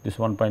this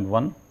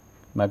 1.1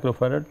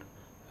 microfarad,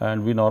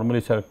 and we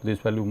normally select this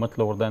value much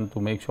lower than to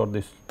make sure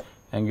this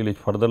angle is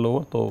further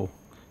lower. So,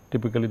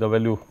 typically the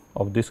value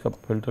of this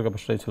filter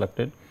capacitor is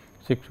selected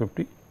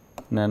 650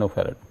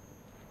 nanofarad.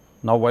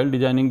 Now, while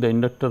designing the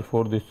inductor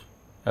for this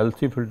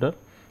LC filter,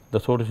 the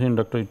source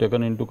inductor is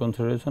taken into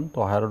consideration.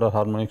 So, higher order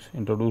harmonics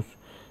introduced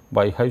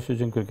by high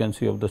switching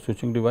frequency of the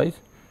switching device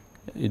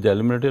is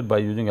eliminated by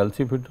using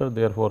LC filter.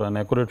 Therefore, an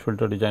accurate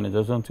filter design is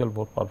essential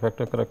for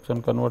perfect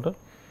correction converter,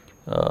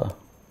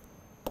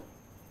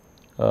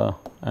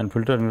 and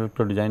filter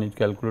inductor design is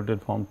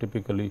calculated from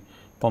typically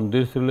from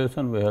this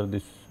relation, where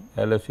this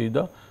LS is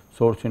the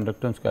source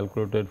inductance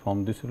calculated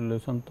from this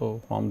relation.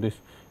 So, from this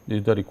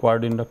is the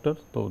required inductor.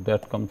 So,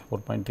 that comes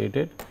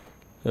 4.88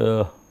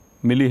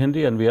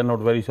 millihenry, and we are not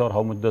very sure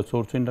how much the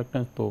source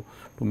inductance. So,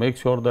 to make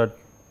sure that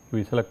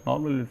we select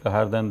normally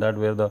higher than that,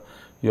 where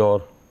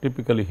your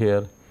typically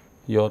here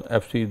your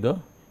FC is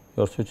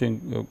your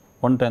switching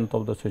 1/10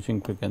 of the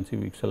switching frequency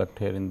we select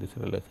here in this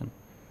relation.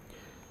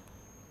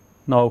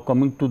 Now,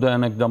 coming to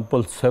an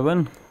example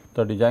 7,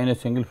 the design a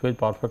single phase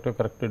power factor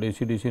corrected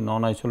AC/DC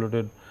non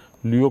isolated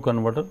LEO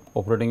converter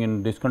operating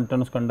in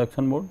discontinuous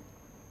conduction mode,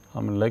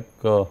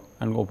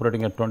 and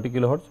operating at 20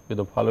 kilohertz with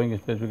the following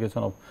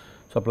specification of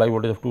supply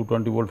voltage of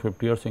 220 volt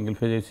 50 hertz single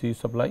phase AC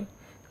supply,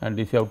 and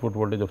DC output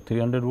voltage of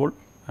 300 volt,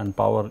 and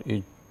power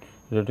is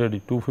rated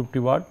is 250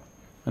 watt,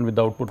 and with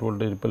the output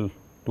voltage ripple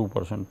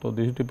 2%. So,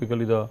 this is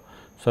typically the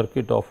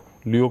circuit of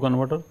LEO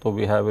converter. So,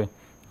 we have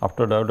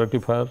after diode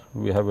rectifier,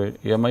 we have a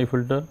EMI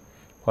filter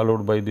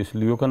followed by this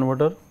LEO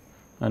converter,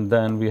 and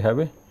then we have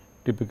a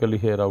typically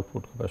here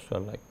output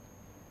capacitor like,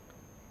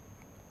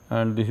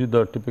 and this is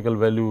the typical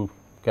value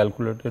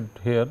calculated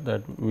here,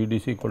 that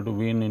VDC equal to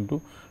V in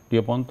into T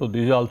upon. So,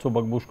 this is also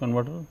buck boost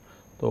converter.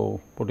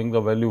 So, putting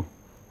the value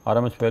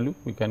RMS value,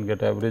 we can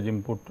get average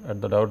input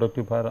at the diode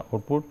rectifier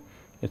output.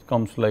 It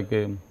comes like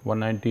a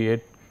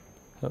 198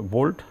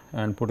 volt,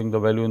 and putting the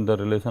value in the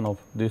relation of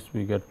this,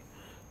 we get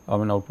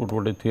output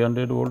voltage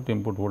 300 volt,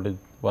 input voltage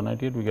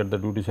 198, we get the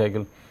duty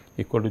cycle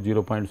equal to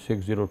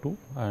 0.602,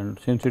 and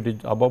since it is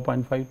above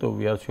 0.5, so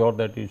we are sure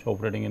that it is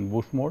operating in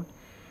boost mode,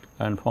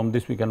 and from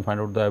this we can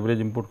find out the average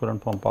input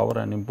current from power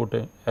and input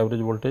average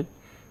voltage.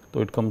 So,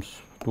 it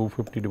comes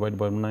 250 divided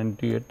by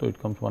 198, so it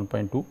comes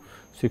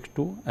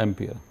 1.262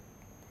 ampere.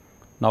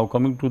 Now,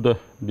 coming to the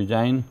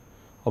design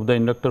of the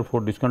inductor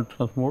for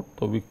discontinuous mode.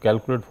 So, we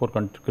calculate for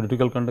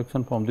critical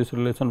conduction from this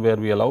relation, where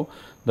we allow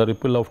the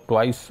ripple of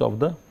twice of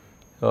the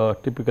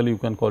typically you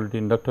can call it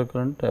inductor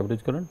current,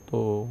 average current.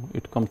 So,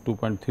 it comes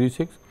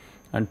 2.36,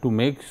 and to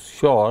make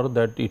sure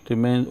that it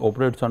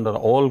operates under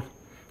all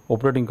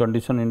operating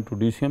condition into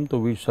DCM. So,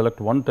 we select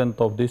 1/10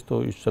 of this.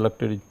 So, it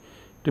selected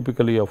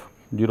typically of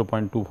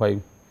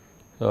 0.25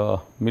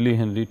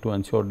 millihenry to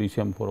ensure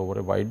DCM for over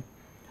a wide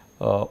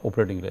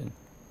operating range.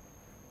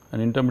 An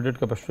intermediate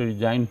capacitor is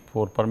designed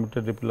for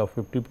permitted ripple of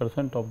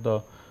 50% of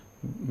the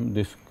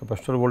this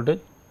capacitor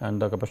voltage, and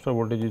the capacitor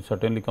voltage is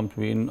certainly comes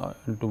V in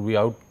into V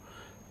out.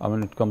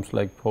 It comes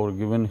like for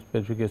given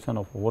specification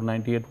of over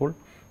 98 volt,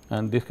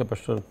 and this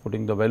capacitor,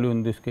 putting the value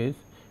in this case,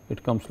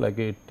 it comes like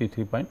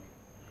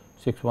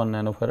 83.61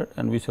 nanofarad,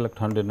 and we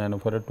select 100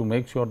 nanofarad to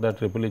make sure that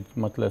ripple is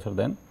much lesser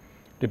than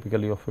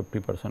typically of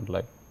 50%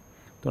 like.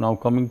 So, now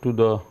coming to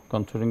the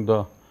considering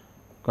the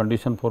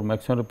condition for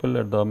maximum ripple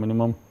at the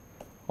minimum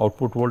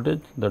output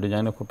voltage, the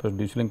design of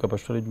DC link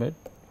capacitor is made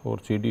for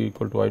CD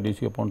equal to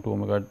IDC upon 2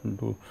 omega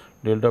into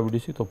delta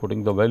VDC. So,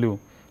 putting the value,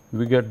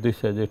 we get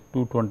this as a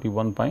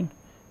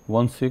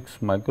 221.16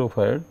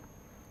 microfarad,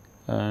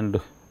 and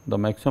the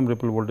maximum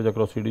ripple voltage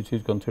across CDC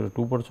is considered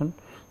 2%.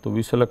 So,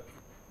 we select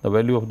the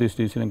value of this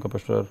DC link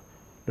capacitor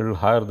little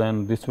higher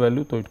than this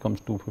value. So, it comes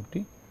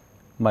 250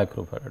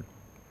 microfarad.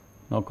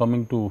 Now,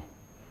 coming to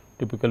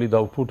typically the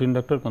output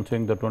inductor,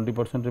 considering the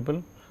 20%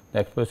 ripple, the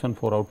expression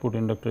for output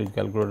inductor is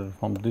calculated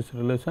from this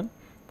relation.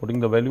 Putting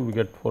the value, we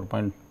get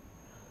 4.7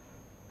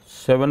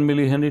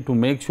 millihenry. To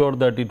make sure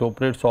that it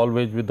operates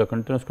always with the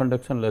continuous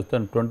conduction less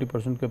than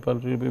 20%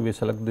 capacity, we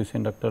select this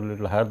inductor a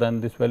little higher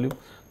than this value.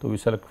 So, we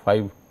select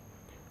 5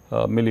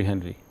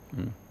 millihenry.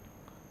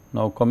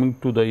 Now, coming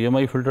to the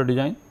EMI filter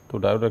design. So,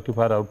 diode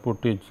rectifier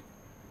output is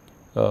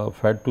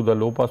fed to the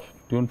low pass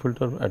tune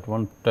filter at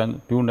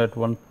tuned at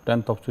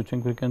 1/10 of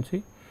switching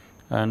frequency,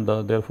 and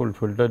therefore,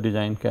 filter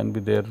design can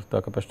be there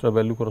the capacitor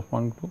value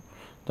corresponding to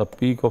the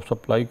peak of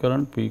supply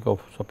current, peak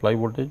of supply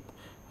voltage,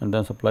 and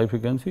then supply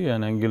frequency,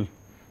 and angle,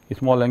 a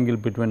small angle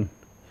between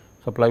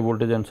supply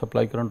voltage and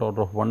supply current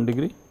order of 1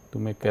 degree to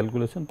make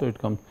calculation. So, it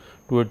comes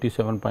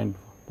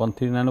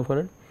 287.13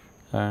 nanofarad,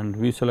 and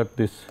we select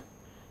this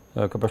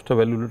capacitor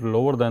value little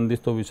lower than this.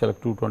 So, we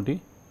select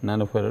 220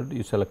 nanofarad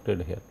is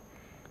selected here.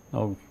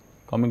 Now,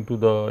 coming to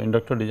the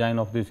inductor design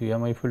of this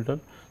EMI filter.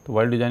 So,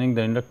 while designing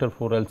the inductor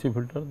for LC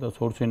filter, the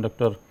source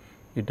inductor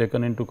is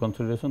taken into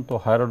consideration. So,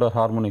 higher order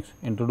harmonics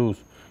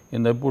introduced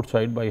in the input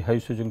side by high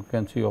switching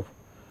frequency of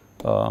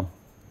the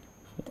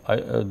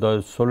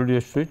solid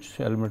edge switch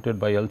eliminated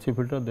by LC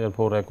filter.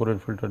 Therefore,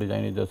 accurate filter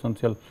design is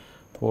essential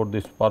for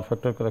this power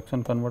factor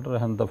correction converter,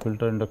 and the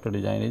filter inductor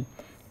design is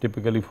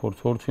typically for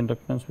source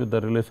inductance with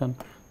the relation.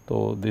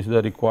 So, this is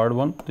the required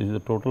one, this is the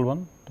total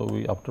one. So,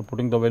 we after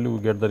putting the value,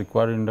 we get the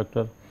required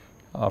inductor.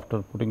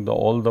 After putting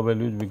all the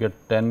values, we get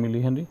 10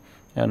 millihenry,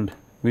 and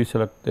we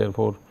select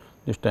therefore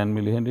this 10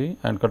 millihenry,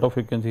 and cutoff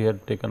frequency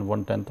had taken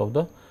 1/10 of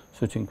the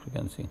switching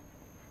frequency.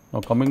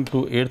 Now, coming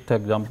to 8th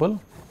example,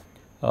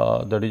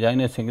 the design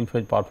is single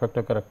phase power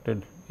factor corrected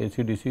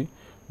AC/DC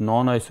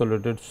non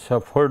isolated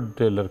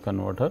Shepherd-Taylor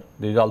converter.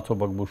 This is also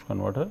buck boost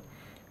converter,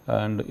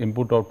 and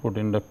input output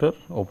inductor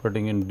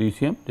operating in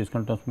DCM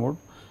discontinuous mode,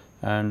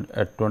 and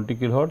at 20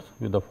 kilohertz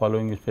with the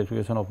following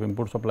specification of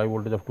input supply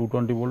voltage of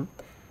 220 volt,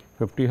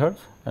 50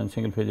 hertz, and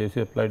single phase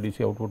AC applied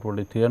DC output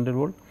voltage 300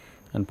 volt,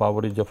 and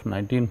power is of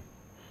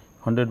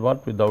 1900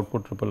 watt with the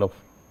output ripple of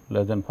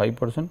less than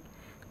 5%.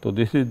 So,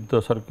 this is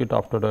the circuit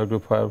after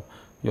rectifier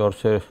your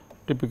say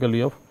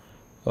typically of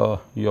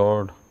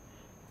your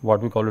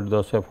what we call it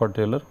the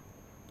Shepherd-Taylor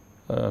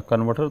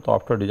converter. So,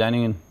 after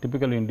designing in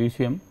typically in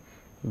DCM,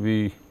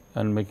 we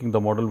and making the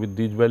model with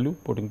these value,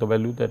 putting the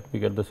value that we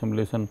get the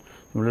simulated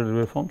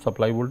waveform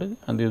supply voltage,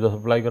 and this is the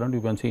supply current you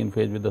can see in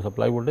phase with the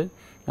supply voltage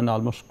and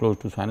almost close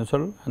to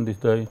sinusoidal, and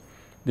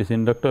this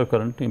inductor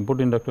current,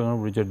 input inductor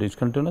current which is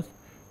discontinuous,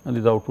 and this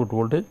is the output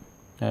voltage.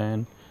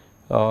 And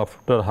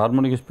after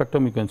harmonic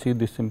spectrum, you can see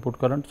this input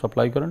current,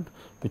 supply current,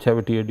 which have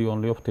a TAD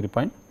only of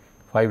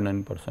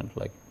 3.59%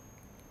 like.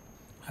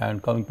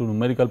 And coming to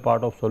numerical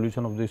part of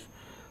solution of this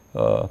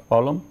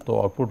problem,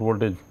 so output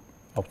voltage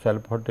of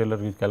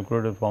Shepherd-Taylor is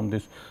calculated from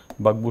this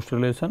buck boost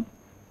relation,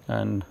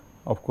 and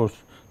of course,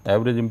 the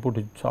average input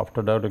is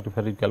after diode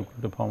rectifier is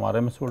calculated from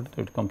RMS voltage.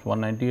 So, it comes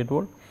 198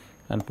 volt,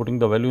 and putting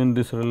the value in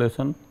this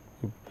relation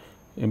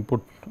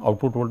input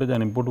output voltage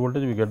and input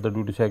voltage, we get the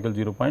duty cycle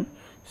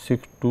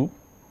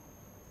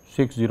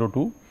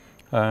 0.602,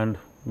 and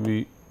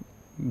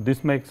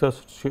this makes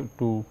us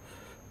to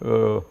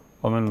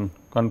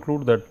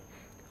conclude that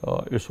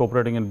it is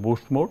operating in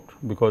boost mode,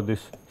 because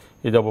this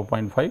is above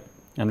 0.5,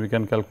 and we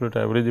can calculate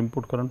average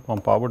input current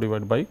from power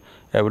divided by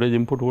average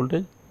input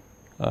voltage,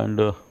 and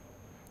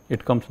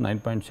it comes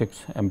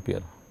 9.6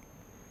 ampere.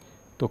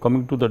 So,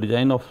 coming to the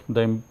design of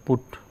the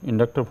input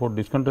inductor for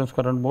discontinuous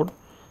current mode,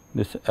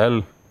 this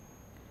L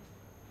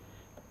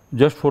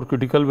just for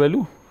critical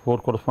value for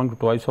corresponding to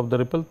twice of the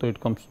ripple. So, it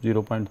comes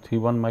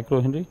 0.31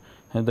 microhenry,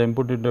 and the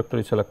input inductor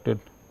is selected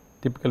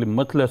typically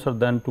much lesser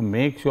than to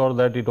make sure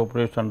that it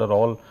operates under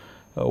all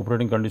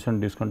operating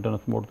condition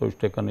discontinuous mode. So, it is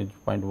taken is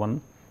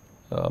 0.1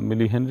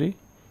 millihenry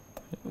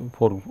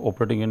for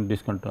operating in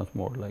discontinuous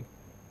mode like.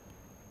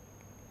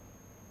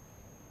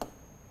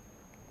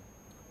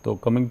 So,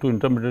 coming to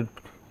intermediate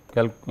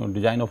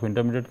design of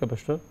intermediate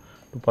capacitor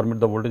to permit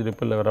the voltage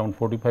ripple around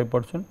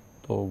 45%.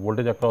 So,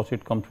 voltage across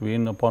it comes V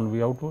in upon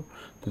V outward.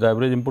 This is the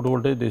average input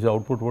voltage, this is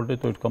output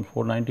voltage. So, it comes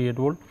 498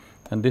 volt,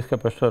 and this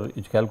capacitor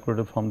is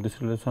calculated from this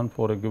relation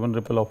for a given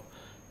ripple of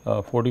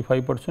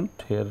 45%.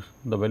 Here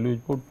the value is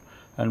put,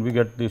 and we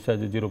get this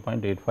as a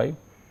 0.85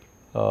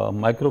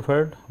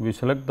 microfarad. We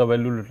select the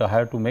value little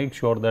higher to make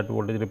sure that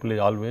voltage ripple is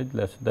always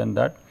less than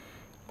that.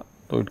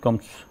 So, it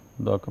comes,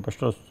 the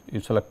capacitor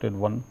is selected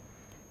 1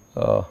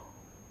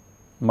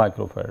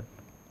 microfarad.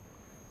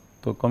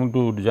 So, coming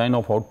to design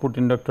of output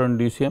inductor in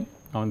DCM,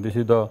 and this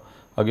is the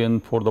again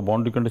for the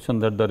boundary condition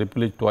that the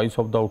ripple is twice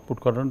of the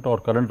output current or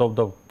current of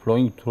the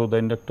flowing through the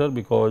inductor,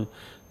 because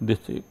this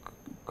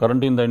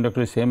current in the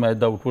inductor is same as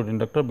the output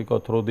inductor,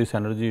 because through this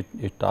energy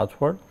is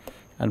transferred,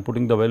 and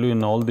putting the value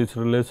in all this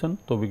relation.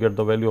 So, we get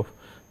the value of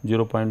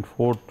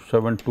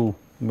 0.472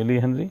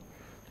 millihenry,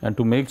 and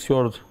to make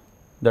sure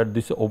that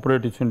this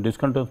operates in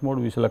discontinuous mode,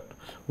 we select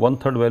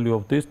 1/3 value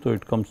of this. So,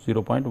 it comes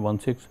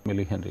 0.16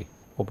 millihenry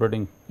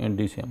operating in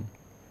DCM.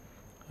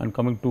 And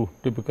coming to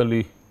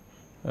typically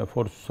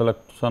for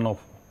selection of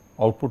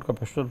output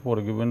capacitor for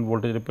a given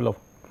voltage ripple of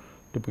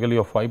typically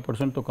of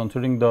 5%. So,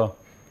 considering the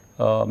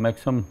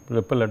maximum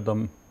ripple at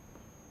the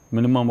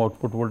minimum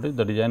output voltage,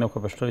 the design of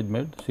capacitor is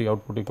made C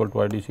output equal to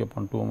IDC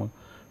upon 2 omega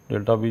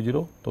delta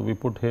V0. So, we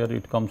put here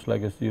it comes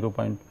like a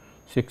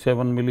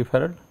 0.67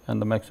 millifarad,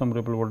 and the maximum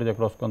ripple voltage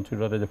across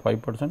considered as a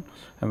 5%,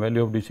 and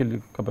value of DC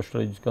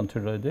capacitor is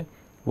considered as a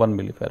 1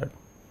 millifarad.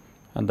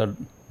 And that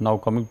now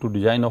coming to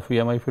design of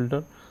EMI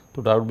filter.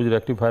 So, diode bridge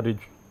rectifier is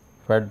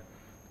fed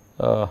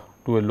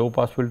to a low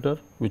pass filter,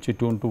 which is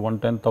tuned to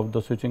 1/10 of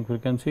the switching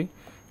frequency,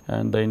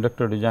 and the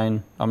inductor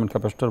design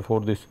capacitor for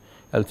this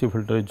LC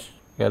filter is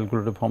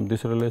calculated from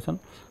this relation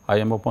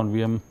Im upon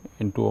Vm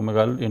into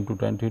omega L into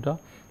tan theta,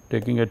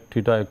 taking at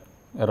theta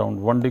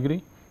around 1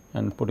 degree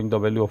and putting the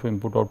value of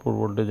input output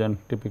voltage and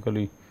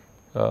typically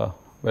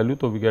value.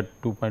 So, we get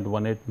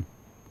 2.18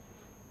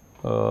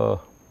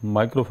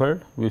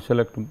 microfarad. We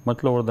select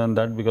much lower than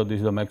that because this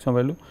is the maximum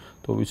value.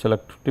 So, we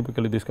select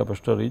typically this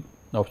capacitor is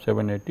of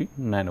 780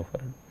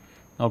 nanofarad.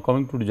 Now,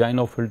 coming to design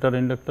of filter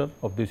inductor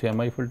of this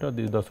MI filter,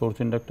 this is the source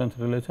inductance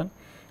relation,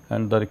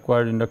 and the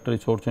required inductor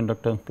is source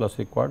inductance plus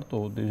required.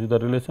 So, this is the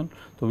relation.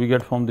 So, we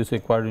get from this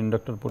required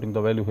inductor putting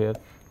the value here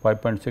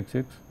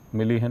 5.66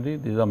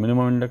 millihenry. This is the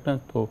minimum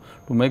inductance. So,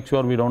 to make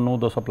sure we do not know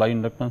the supply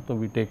inductance, so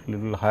we take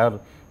little higher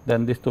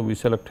than this. So, we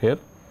select here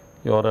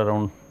you are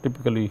around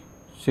typically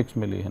 6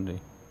 millihenry.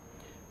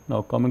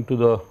 Now, coming to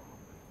the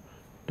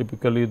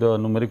typically the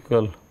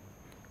numerical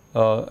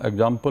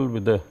example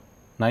with the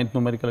 9th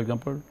numerical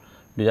example,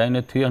 design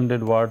a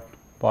 300 watt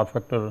power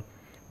factor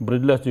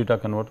bridgeless zeta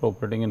converter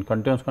operating in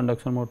continuous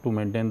conduction mode to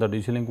maintain the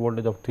DC link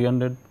voltage of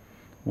 300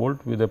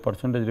 volt with a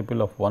percentage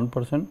ripple of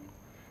 1%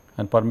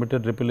 and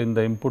permitted ripple in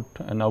the input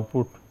and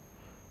output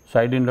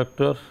side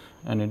inductor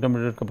and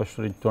intermediate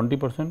capacitor is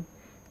 20%.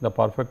 The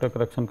power factor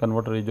correction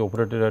converter is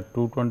operated at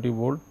 220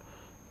 volt,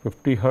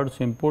 50 hertz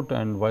input,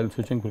 and while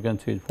switching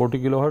frequency is 40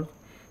 kilohertz,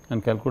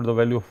 and calculate the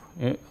value of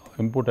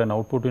input and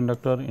output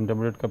inductor,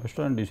 intermediate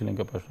capacitor and DC link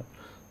capacitor.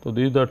 So,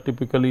 these are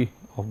typically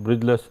of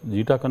bridgeless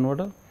zeta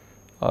converter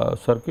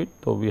circuit.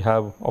 So, we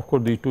have of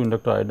course, these two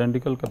inductors are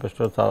identical,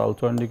 capacitors are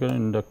also identical,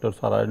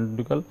 inductors are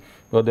identical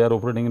because they are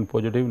operating in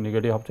positive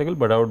negative half cycle,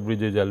 but our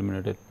bridge is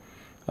eliminated.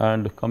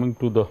 And coming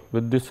to the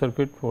with this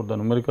circuit for the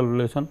numerical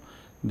relation,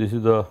 this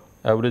is the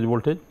average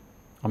voltage,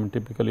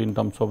 typically in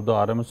terms of the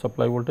RMS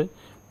supply voltage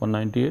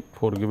 198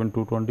 for given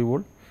 220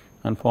 volt,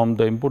 and from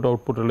the input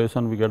output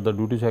relation we get the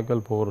duty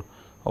cycle for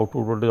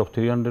output voltage of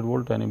 300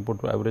 volt and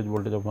input average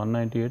voltage of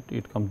 198,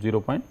 it comes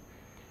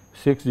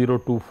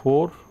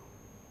 0.6024.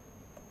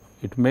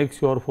 It makes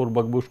sure for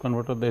buck boost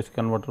converter, this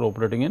converter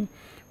operating in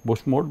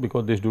boost mode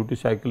because this duty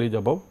cycle is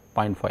above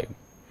 0.5.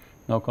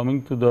 Now,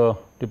 coming to the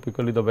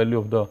typically the value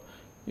of the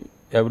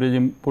average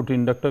input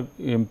inductor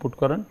input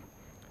current,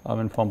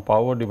 from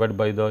power divided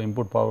by the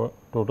input power,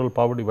 total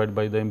power divided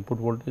by the input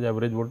voltage,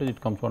 average voltage,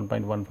 it comes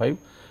 1.15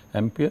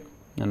 ampere,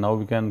 and now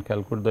we can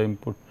calculate the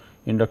input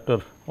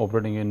inductor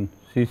operating in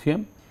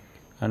CCM,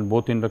 and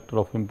both inductor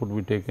of input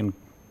we take in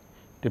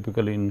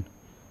typically in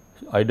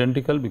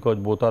identical because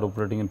both are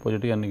operating in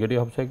positive and negative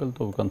half cycle.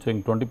 So,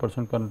 considering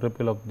 20% current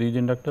ripple of these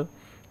inductor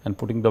and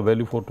putting the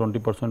value for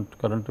 20%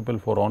 current ripple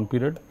for on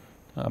period.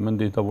 I mean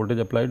this is the voltage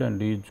applied and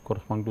D is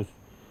corresponding to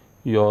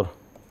your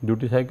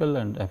duty cycle,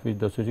 and F is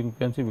the switching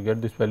frequency. We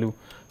get this value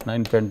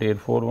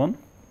 9.841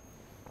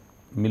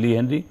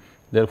 millihenry.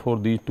 Therefore,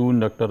 these two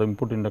input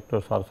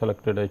inductors are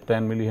selected as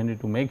 10 millihenry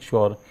to make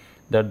sure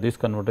that this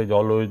converter is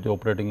always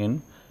operating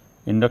in,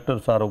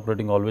 inductors are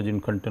operating always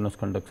in continuous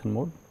conduction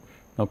mode.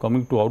 Now,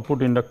 coming to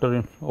output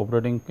inductor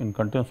operating in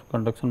continuous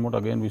conduction mode,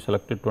 again we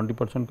selected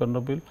 20% current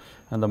ripple,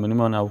 and the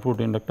minimum output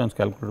inductance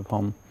calculated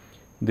from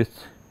this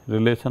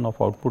relation of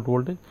output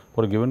voltage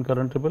for a given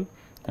current ripple,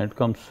 and it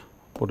comes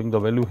putting the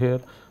value here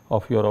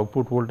of your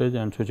output voltage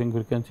and switching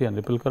frequency and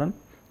ripple current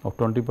of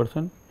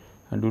 20%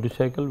 and duty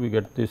cycle. We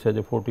get this as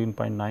a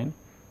 14.9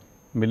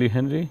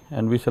 millihenry,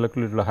 and we selected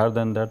a little higher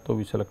than that, so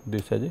we select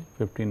this as a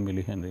 15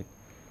 millihenry.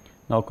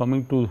 Now,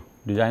 coming to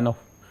design of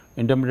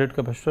intermediate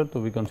capacitor, so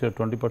we consider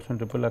 20%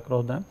 ripple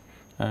across them,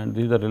 and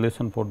this is the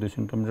relation for this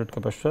intermediate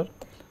capacitor,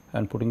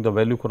 and putting the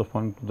value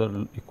corresponding to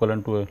the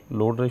equivalent to a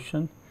load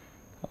resistance,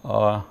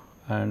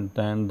 and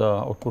then the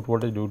output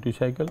voltage, duty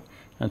cycle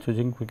and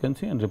switching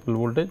frequency and ripple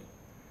voltage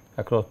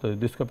across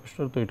this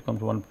capacitor. So, it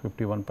comes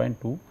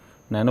 151.2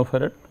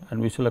 nanofarad,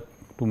 and we select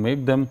to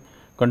make them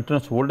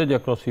continuous voltage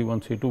across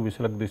C1, C2, we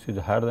select this is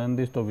higher than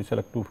this. So, we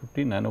select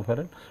 250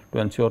 nanofarad to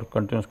ensure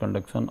continuous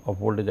conduction of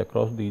voltage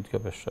across these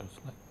capacitors.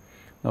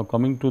 Now,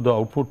 coming to the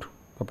output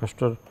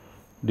capacitor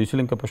DC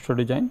link capacitor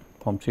design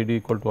from CD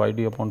equal to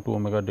ID upon 2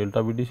 omega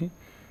delta VDC,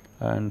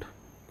 and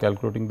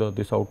calculating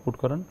this output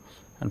current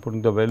and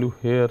putting the value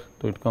here.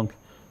 So, it comes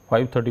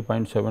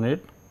 530.78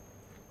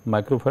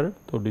 microfarad.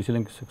 So, DC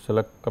link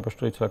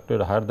capacitor is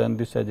selected higher than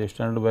this as a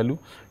standard value,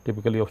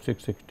 typically of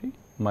 660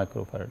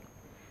 microfarad.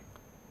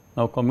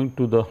 Now, coming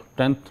to the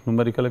 10th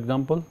numerical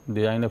example,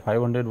 design a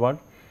 500 watt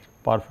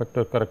power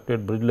factor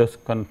corrected bridgeless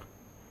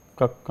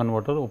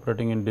converter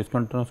operating in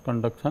discontinuous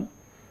conduction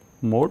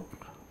mode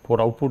for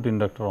output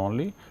inductor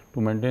only to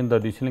maintain the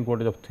DC link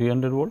voltage of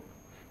 300 volt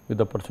with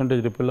the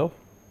percentage ripple of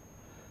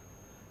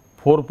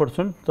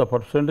 4%. The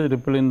percentage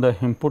ripple in the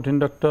input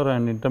inductor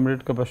and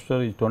intermediate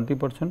capacitor is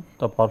 20%.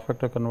 The power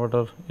factor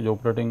converter is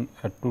operating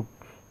at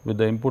with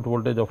the input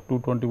voltage of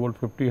 220 volt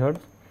 50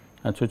 hertz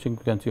and switching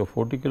frequency of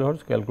 40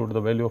 kilohertz. Calculate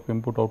the value of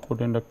input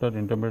output inductor,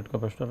 intermediate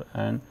capacitor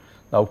and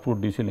the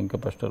output DC link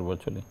capacitor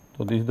virtually.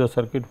 So, this is the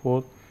circuit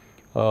for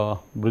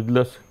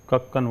bridgeless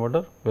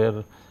converter,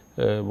 where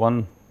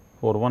one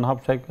for one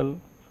half cycle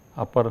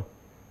upper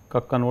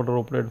converter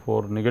operate,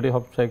 for negative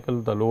half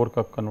cycle the lower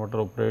converter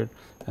operate,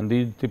 and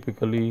these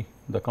typically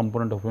the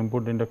component of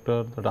input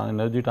inductor, the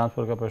energy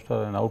transfer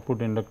capacitor and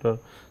output inductor,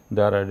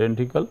 they are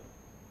identical,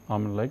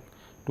 like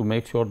to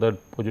make sure that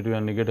positive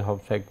and negative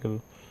half cycle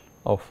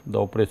of the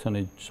operation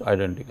is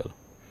identical.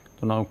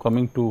 So, now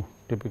coming to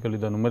typically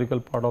the numerical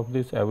part of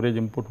this, average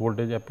input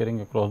voltage appearing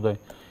across the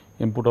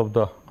input of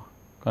the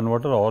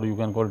converter, or you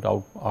can call it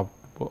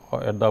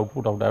at the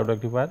output of diode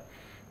rectifier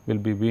will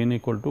be Vn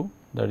equal to,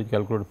 that is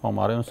calculated from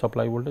RMS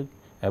supply voltage,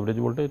 average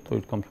voltage. So,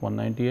 it comes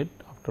 198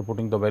 after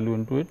putting the value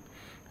into it,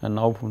 and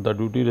now the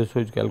duty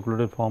ratio is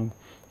calculated from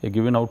a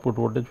given output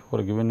voltage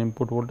for a given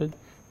input voltage,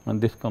 and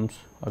this comes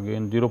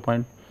again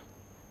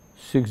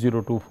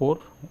 0.6024.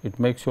 It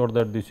makes sure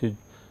that this is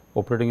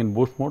operating in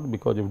boost mode,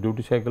 because if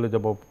duty cycle is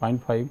above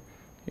 0.5,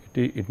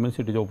 it means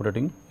it is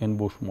operating in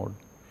boost mode.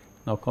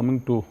 Now,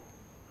 coming to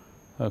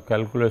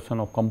calculation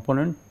of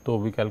component. So,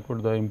 we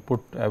calculate the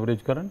input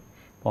average current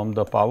from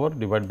the power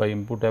divided by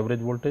input average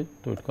voltage.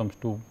 So, it comes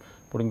to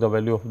putting the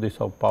value of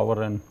this of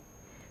power and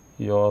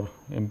your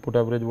input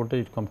average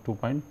voltage, it comes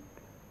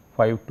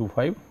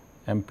 2.525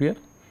 ampere,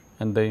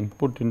 and the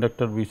input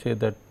inductor we say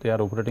that they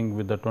are operating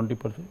with the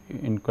 20%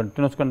 in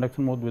continuous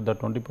conduction mode with the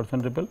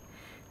 20% ripple,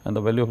 and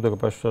the value of the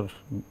capacitor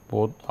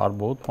both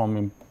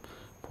from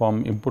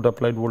input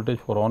applied voltage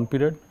for on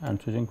period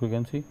and switching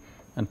frequency,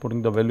 and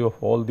putting the value of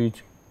all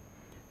these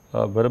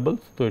variables.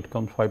 So, it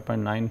comes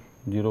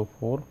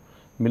 5.904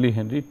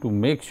 millihenry. To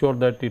make sure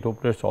that it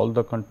operates all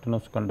the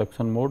continuous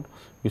conduction mode,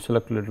 we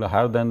select a little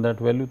higher than that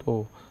value.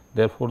 So,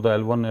 therefore, the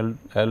L1,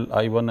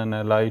 Li1 and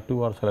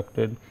Li2 are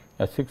selected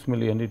as 6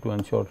 millihenry to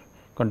ensure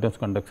continuous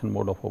conduction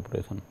mode of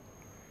operation.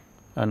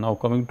 And now,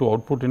 coming to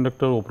output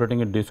inductor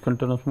operating in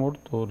discontinuous mode.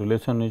 So,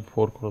 relation is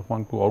 4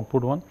 corresponding to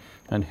output 1,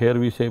 and here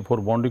we say for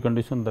boundary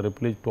condition the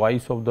ripple is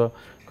twice of the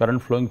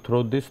current flowing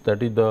through this,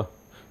 that is the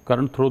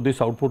current through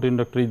this output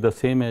inductor is the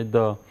same as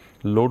the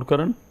load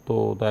current.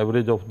 So, the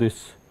average of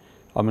this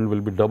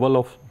will be double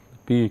of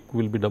P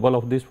will be double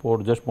of this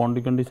for just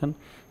boundary condition,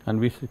 and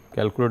we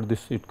calculate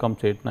this, it comes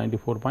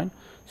 894.6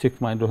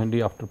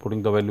 microhenry after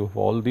putting the value of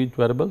all these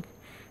variables.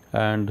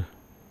 And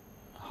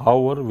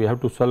however, we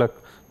have to select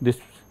this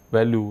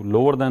value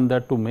lower than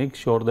that to make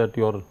sure that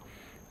your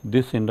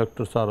these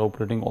inductors are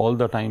operating all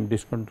the time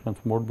discontinuous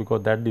mode,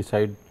 because that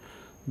decides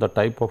the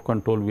type of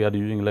control we are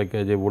using, like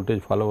as a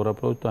voltage follower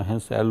approach. So,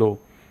 hence LO,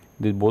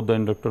 both the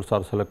inductors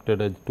are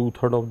selected as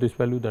 2/3 of this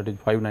value, that is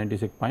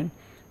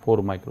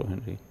 596.4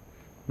 microhenry.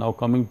 Now,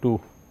 coming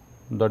to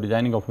the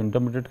designing of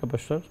intermediate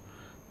capacitors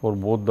for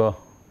both the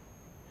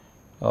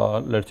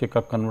let us say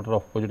converter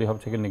of positive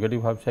half cycle,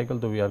 negative half cycle.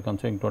 So, we are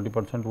considering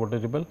 20%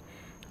 voltage ripple,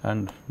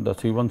 and the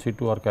C1,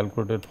 C2 are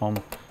calculated from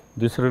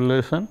this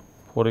relation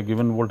for a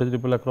given voltage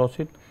ripple across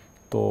it.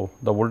 So,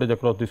 the voltage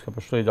across this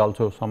capacitor is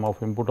also sum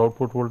of input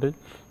output voltage,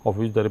 of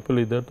which the ripple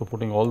is there. So,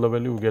 putting all the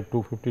value, we get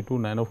 252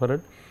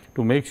 nanofarad.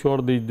 To make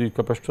sure the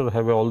capacitor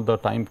have all the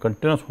time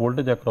continuous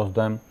voltage across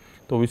them,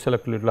 so we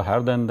select little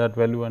higher than that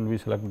value, and we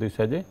select this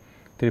as a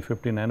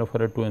 350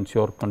 nanofarad to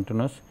ensure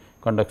continuous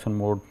conduction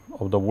mode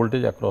of the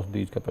voltage across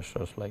these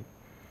capacitors. Like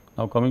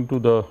now, coming to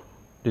the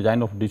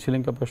design of DC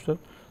link capacitor,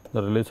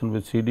 the relation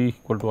with CD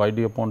equal to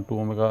ID upon 2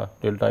 omega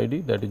delta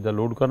ID, that is the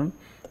load current,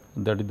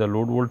 that is the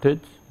load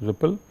voltage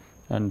ripple,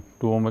 and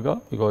 2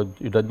 omega, because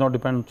it does not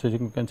depend on switching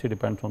frequency,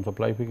 depends on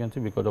supply frequency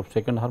because of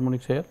second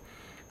harmonics here.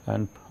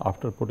 And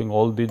after putting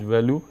all these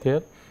value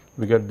here,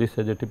 we get this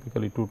as a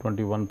typically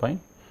 221.16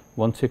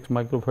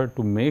 microfarad.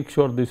 To make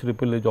sure this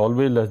ripple is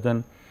always less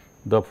than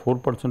the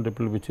 4%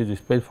 ripple which is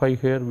specified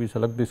here, we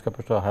select this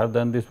capacitor higher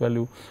than this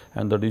value,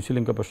 and the DC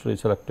link capacitor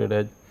is selected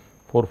as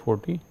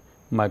 440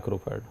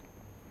 microfarad.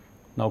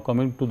 Now,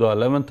 coming to the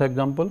 11th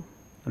example,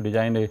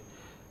 design a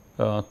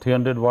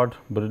 300 watt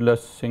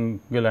bridgeless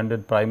single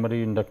ended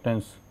primary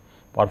inductance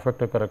power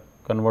factor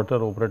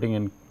converter operating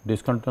in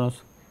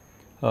discontinuous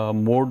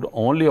mode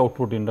only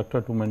output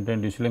inductor to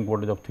maintain DC link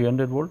voltage of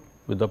 300 volt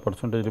with the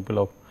percentage ripple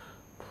of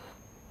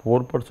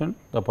 4%.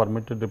 The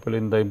permitted ripple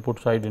in the input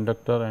side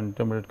inductor and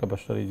intermediate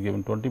capacitor is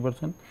given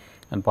 20%,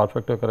 and power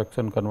factor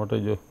correction converter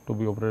is to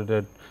be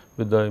operated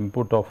with the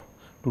input of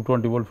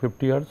 220 volt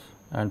 50 hertz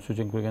and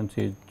switching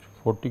frequency is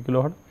 40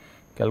 kilohertz.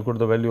 Calculate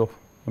the value of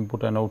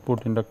input and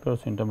output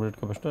inductors, intermediate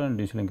capacitor and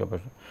DC link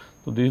capacitor.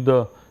 So, this is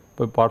the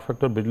power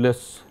factor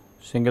bridgeless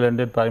single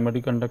ended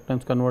primary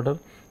conductance converter,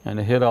 and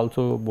here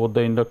also both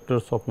the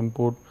inductors of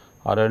input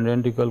are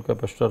identical,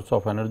 capacitors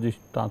of energy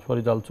transfer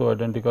is also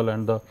identical,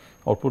 and the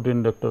output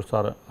inductors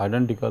are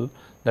identical.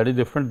 That is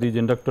different, these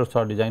inductors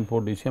are designed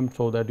for DCM,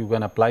 so that you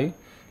can apply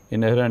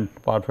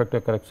inherent power factor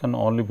correction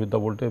only with the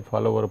voltage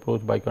follower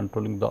approach by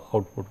controlling the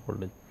output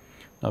voltage.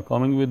 Now,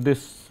 coming with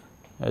this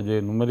as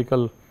a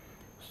numerical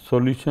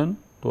solution,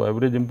 so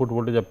average input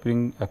voltage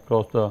appearing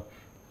across the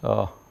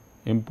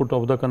input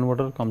of the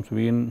converter comes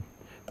V in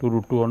 2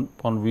 root 2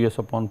 upon Vs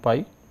upon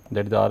pi,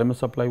 that is the RMS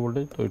supply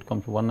voltage. So, it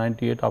comes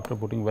 198 after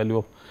putting value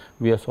of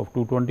Vs of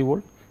 220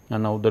 volt,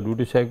 and now the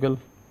duty cycle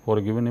for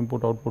a given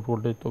input output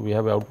voltage. So, we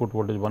have output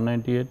voltage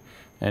 198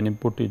 and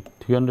input is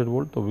 300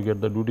 volt. So, we get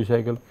the duty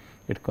cycle,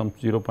 it comes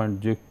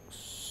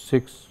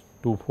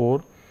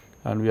 0.624,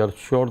 and we are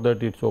sure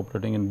that it is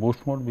operating in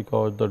boost mode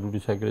because the duty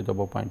cycle is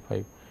above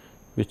 0.5,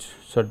 which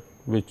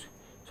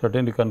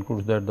certainly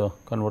concludes that the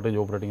converter is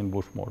operating in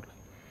boost mode.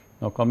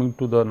 Now, coming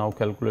to the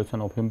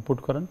calculation of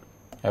input current,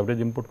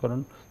 average input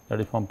current, that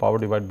is from power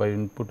divided by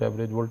input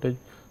average voltage.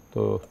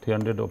 So,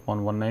 300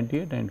 upon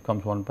 198 and it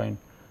comes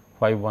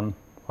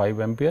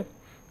 1.515 ampere,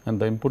 and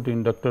the input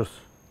inductors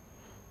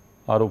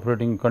are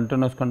operating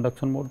continuous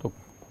conduction mode. So,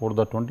 for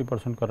the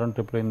 20% current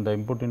ripple in the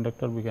input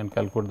inductor, we can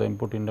calculate the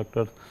input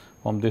inductors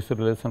from this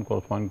relation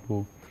corresponding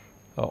to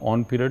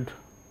on period,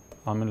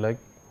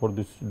 for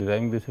this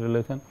deriving this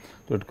relation.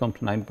 So, it comes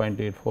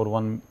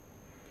 9.841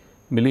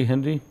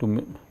 millihenry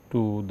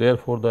to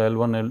therefore, the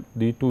L1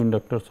 these two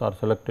inductors are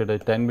selected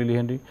as 10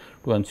 millihenry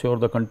to ensure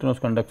the continuous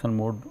conduction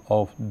mode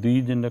of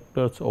these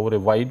inductors over a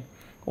wide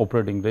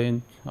operating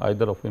range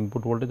either of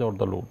input voltage or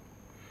the load.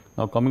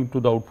 Now, coming to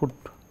the output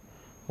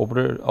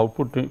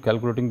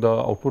calculating the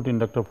output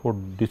inductor for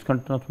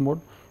discontinuous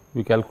mode,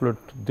 we calculate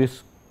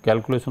this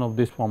calculation of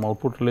this from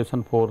output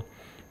relation for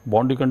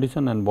boundary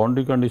condition, and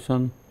boundary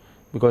condition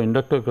because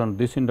inductor current,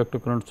 this inductor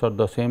currents are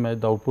the same as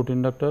the output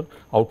inductor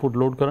output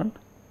load current,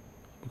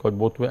 because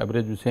both were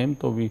average the same.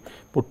 So, we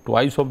put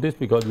twice of this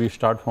because we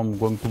start from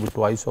going to be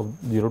twice of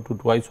 0 to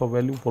twice of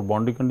value for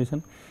boundary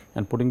condition,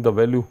 and putting the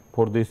value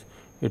for this,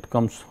 it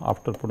comes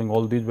after putting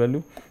all these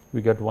value,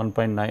 we get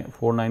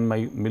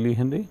 1.949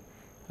 millihenry,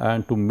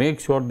 and to make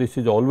sure this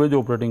is always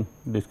operating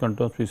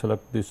discontinuous, we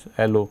select this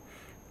LO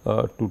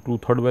to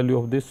 2/3 value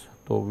of this.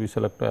 So, we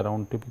select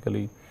around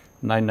typically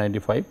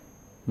 995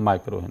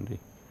 microhenry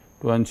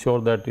to ensure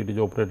that it is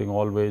operating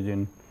always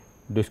in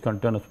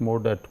discontinuous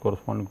mode at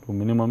corresponding to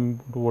minimum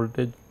input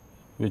voltage,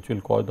 which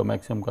will cause the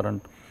maximum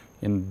current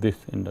in this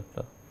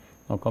inductor.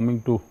 Now,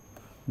 coming to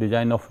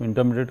design of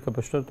intermediate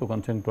capacitor, so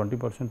considering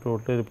 20%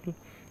 voltage ripple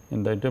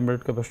in the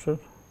intermediate capacitor,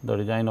 the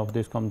design of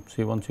this comes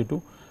C1,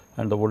 C2,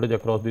 and the voltage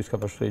across this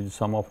capacitor is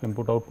sum of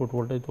input output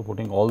voltage. So,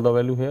 putting all the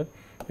value here,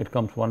 it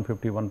comes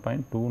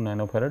 151.2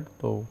 nanofarad.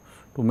 So,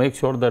 to make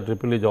sure that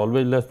ripple is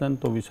always less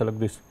than, so we select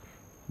this.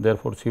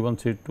 Therefore, C1,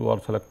 C2 are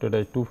selected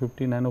as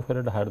 250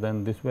 nanofarad higher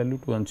than this value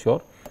to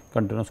ensure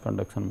continuous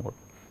conduction mode.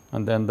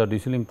 And then the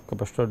DC link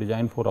capacitor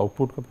designed for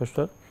output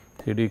capacitor,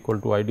 CD equal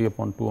to ID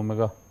upon 2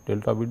 omega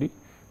delta VD,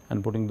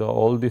 and putting the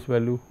all this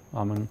value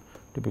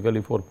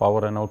typically for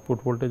power and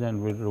output voltage,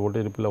 and with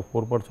voltage ripple of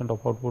 4%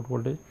 of output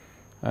voltage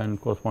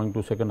and corresponding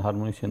to second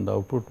harmonics in the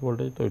output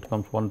voltage. So, it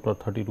comes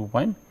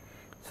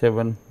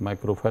 132.7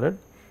 microfarad,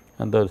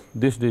 and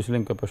this DC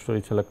link capacitor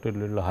is selected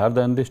little higher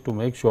than this to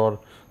make sure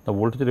the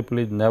voltage ripple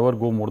is never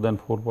go more than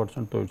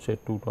 4%. So, it is a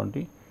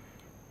 220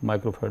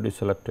 microfarad is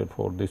selected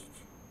for this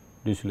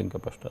DC link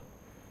capacitor.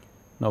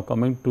 Now,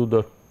 coming to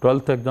the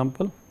 12th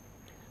example,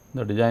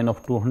 the design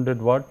of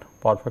 200 watt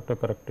power factor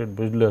corrected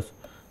bridgeless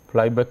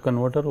flyback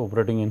converter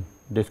operating in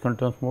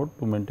discontinuous mode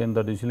to maintain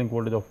the DC link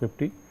voltage of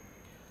 50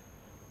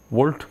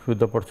 volt with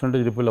the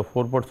percentage ripple of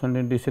 4%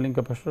 in DC link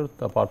capacitor.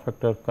 The power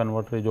factor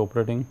converter is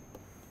operating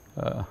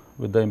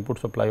with the input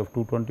supply of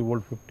 220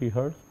 volt 50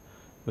 hertz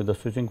with the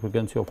switching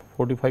frequency of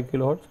 45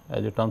 kilohertz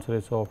as a turns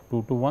ratio of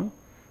 2 to 1,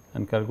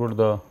 and calculate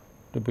the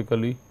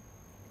typically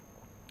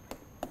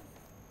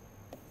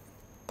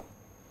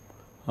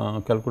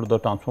calculate the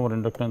transformer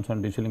inductance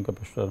and DC link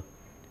capacitor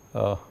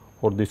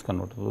for this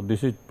converter. So,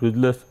 this is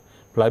bridgeless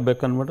flyback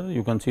converter.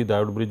 You can see the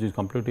diode bridge is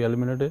completely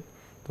eliminated.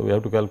 So, we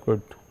have to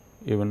calculate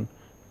even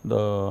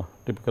the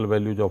typical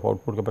values of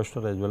output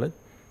capacitor as well as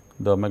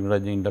the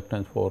magnetizing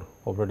inductance for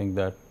operating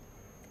that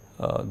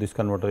this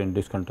converter in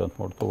discontinuous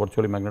mode. So,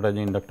 virtually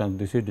magnetizing inductance,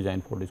 this is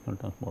designed for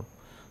discontinuous mode.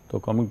 So,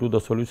 coming to the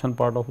solution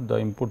part of the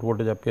input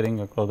voltage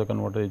appearing across the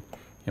converter is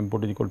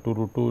input is equal to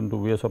root 2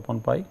 into Vs upon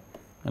pi,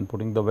 and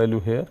putting the value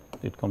here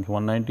it comes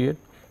 198,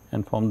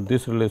 and from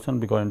this relation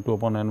because N2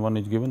 upon N1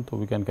 is given. So,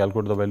 we can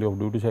calculate the value of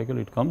duty cycle,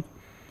 it comes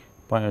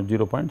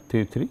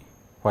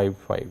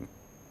 0.3355.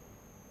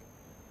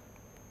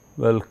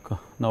 Well,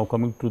 now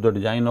coming to the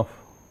design of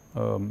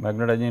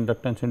magnetizing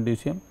inductance in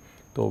DCM.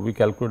 So, we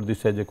calculate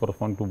this as a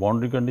corresponding to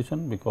boundary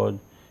condition, because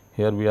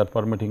here we are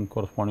permitting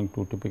corresponding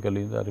to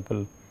typically the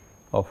ripple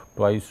of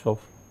twice of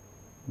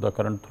the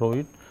current through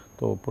it.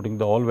 So, putting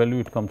the all value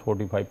it comes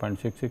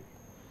 45.66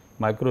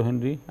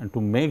 microhenry, and to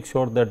make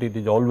sure that it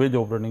is always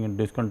operating in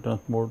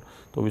discontinuous mode.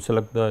 So, we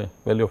select the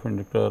value of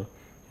inductor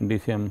in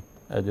DCM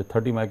as a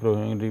 30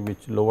 microhenry,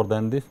 which lower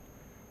than this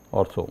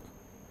or so.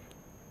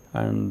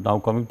 And now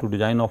coming to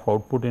design of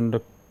output in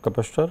the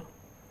capacitor,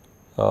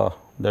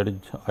 that is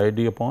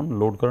ID upon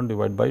load current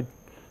divided by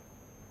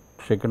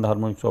second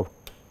harmonics of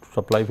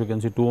supply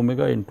frequency 2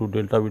 omega into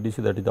delta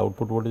VDC, that is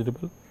output voltage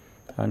ripple,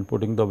 and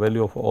putting the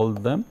value of all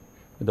them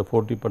with the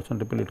 40%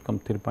 ripple it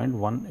comes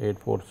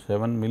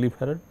 3.1847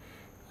 millifarad,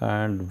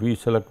 and we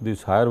select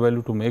this higher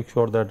value to make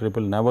sure that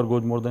ripple never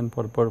goes more than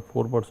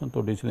 4%.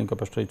 So, DC link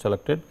capacitor is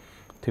selected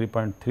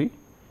 3.3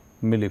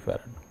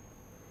 millifarad.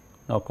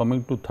 Now,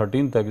 coming to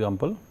 13th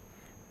example,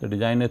 the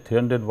design a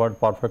 300 watt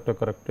power factor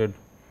corrected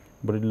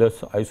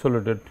bridgeless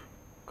isolated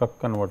cuck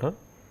converter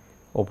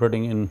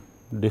operating in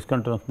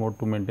discontinuous mode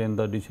to maintain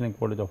the DC link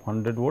voltage of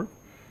 100 volt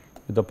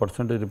with the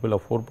percentage ripple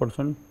of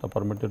 4%, the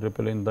permitted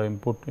ripple in the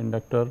input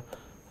inductor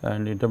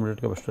and intermediate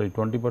capacitor is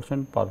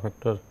 20%. Power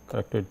factor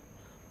corrected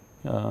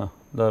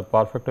the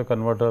power factor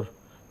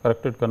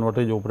corrected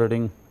converter is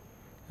operating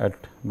at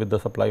with the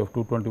supply of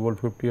 220 volt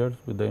 50 hertz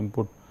with the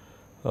input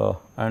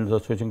and the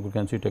switching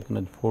frequency taken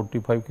as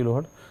 45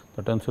 kilohertz.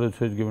 The tensor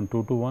ratio is given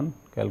 2 to 1.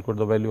 Calculate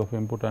the value of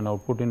input and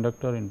output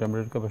inductor,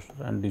 intermediate capacitor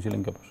and DC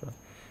link capacitor.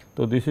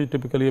 So, this is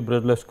typically a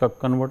bridgeless cuck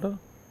converter.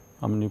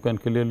 I mean, you can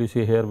clearly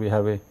see here we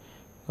have a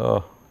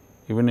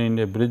even in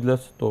a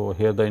bridgeless. So,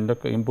 here the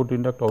input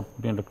inductor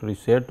output inductor is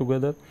shared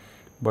together,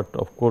 but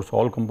of course,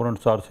 all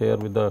components are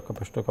shared with the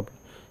capacitor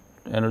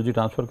energy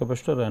transfer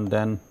capacitor and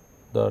then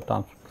the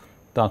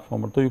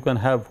transformer. So, you can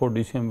have for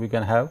DCM we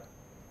can have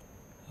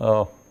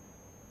 2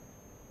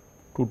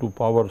 to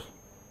power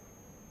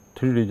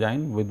 3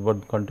 design with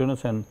one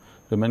continuous and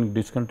remaining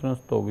discontinuous.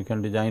 So, we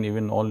can design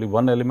even only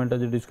one element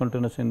as a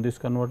discontinuous in this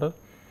converter,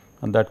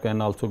 and that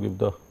can also give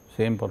the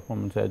same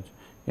performance as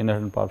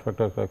inherent power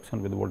factor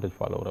correction with voltage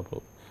follower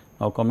approach.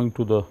 Now, coming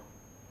to the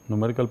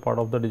numerical part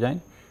of the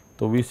design.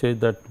 So, we say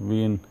that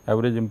we in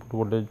average input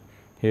voltage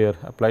here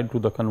applied to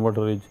the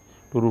converter is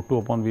 2 root 2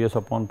 upon Vs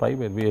upon pi,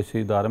 where Vs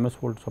is the RMS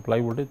volt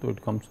supply voltage. So,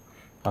 it comes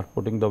after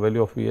putting the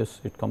value of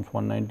Vs it comes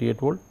 198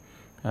 volt,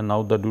 and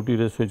now the duty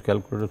ratio is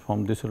calculated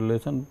from this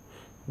relation.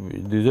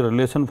 This is a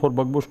relation for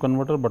buck boost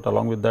converter, but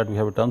along with that we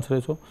have a turns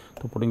ratio.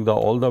 So, putting the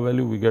all the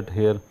value we get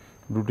here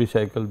duty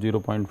cycle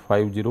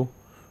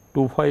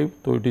 0.5025.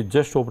 So, it is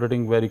just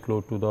operating very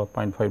close to the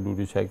 0.5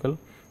 duty cycle,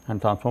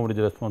 and transformer is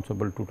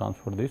responsible to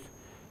transfer this.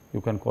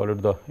 You can call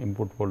it the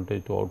input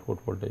voltage to output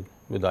voltage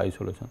with the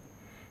isolation,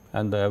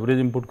 and the average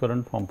input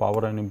current from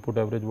power and input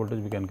average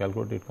voltage we can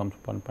calculate, it comes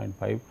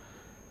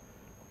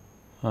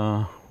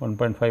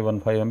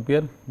 1.515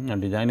 ampere,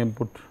 and design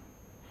input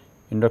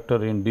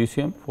inductor in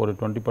DCM for a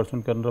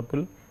 20% current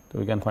ripple. So,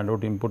 we can find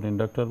out input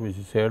inductor which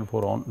is shared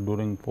for on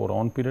during for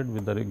on period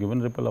with the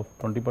given ripple of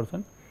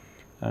 20%,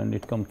 and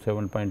it comes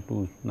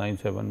 7.297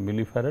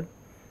 millifarad,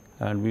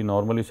 and we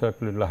normally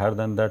select a little higher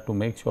than that to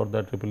make sure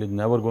that ripple is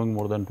never going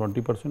more than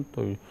 20%.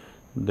 So,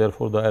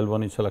 therefore, the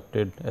L1 is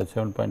selected as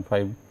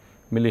 7.5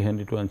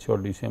 millihenry to ensure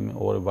DCM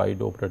over a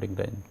wide operating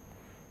range.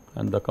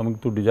 And the coming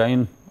to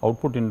design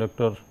output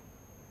inductor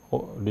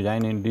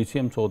design in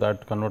DCM, so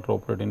that converter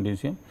operate in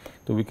DCM.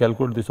 So, we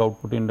calculate this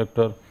output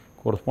inductor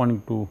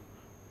corresponding to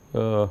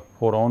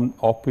for on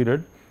off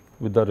period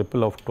with the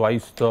ripple of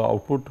twice the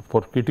output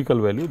for critical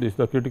value. This is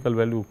the critical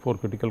value for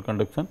critical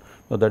conduction.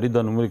 So, that is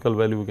the numerical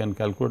value we can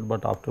calculate,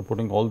 but after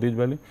putting all these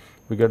value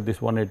we get this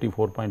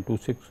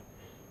 184.26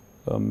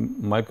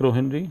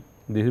 microhenry.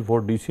 This is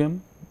for DCM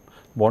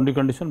boundary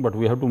condition, but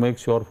we have to make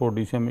sure for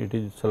DCM it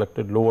is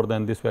selected lower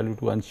than this value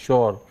to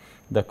ensure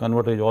the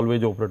converter is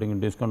always operating in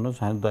discontinuous.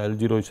 Hence, the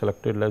L0 is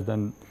selected less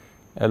than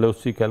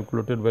LOC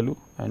calculated value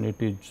and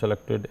it is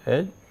selected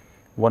as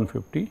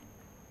 150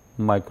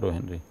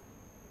 microhenry.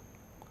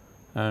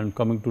 And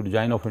coming to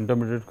design of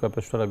intermediate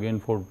capacitor, again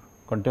for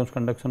continuous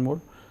conduction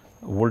mode,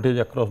 voltage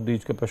across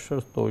these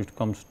capacitors. So, it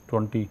comes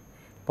 20%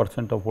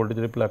 of voltage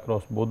ripple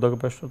across both the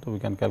capacitors. So, we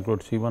can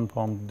calculate C1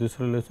 from this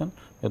relation,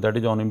 that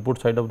is on input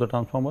side of the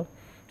transformer,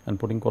 and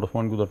putting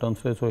corresponding to the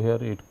turns ratio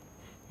here,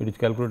 it is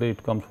calculated,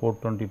 it comes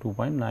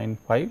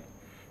 422.95,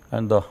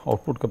 and the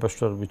output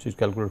capacitor which is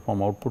calculated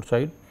from output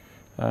side,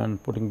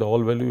 and putting the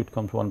all value, it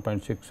comes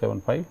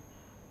 1.675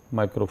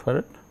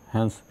 microfarad.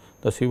 Hence,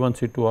 the C1,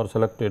 C2 are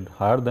selected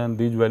higher than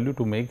these value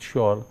to make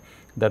sure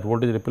that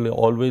voltage ripple is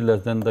always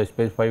less than the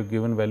specified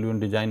given value in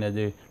design as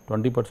a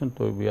 20%.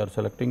 So, we are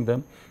selecting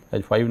them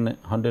as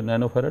 500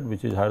 nanofarad,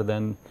 which is higher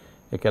than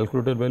a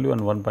calculated value,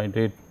 and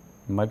 1.8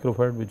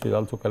 microfarad, which is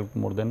also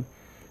more than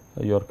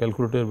your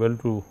calculated value,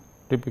 to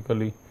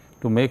typically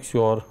to make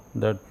sure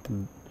that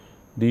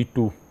these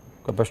two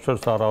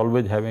capacitors are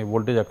always having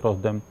voltage across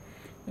them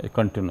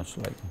continuous.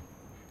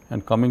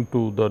 And coming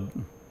to the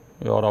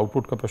your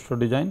output capacitor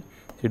design,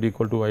 CD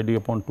equal to ID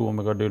upon 2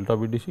 omega delta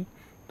VDC.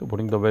 So,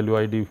 putting the value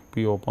ID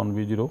PO upon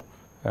V0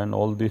 and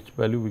all this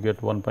value we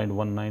get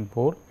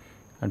 1.194,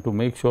 and to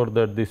make sure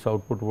that this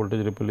output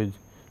voltage ripple is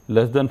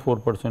less than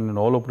 4% in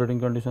all operating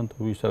conditions,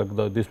 so we select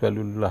this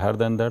value higher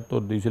than that. So,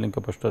 DC link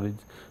capacitor is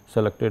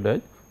selected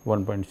as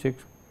 1.6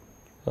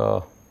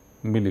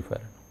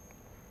 millifarad.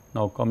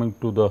 Now, coming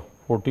to the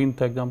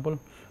 14th example,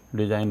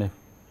 design a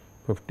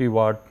 50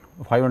 watt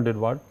 500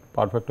 watt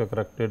power factor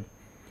corrected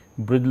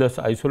bridgeless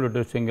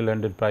isolated single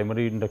ended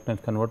primary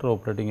inductance converter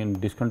operating in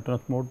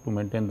discontinuous mode to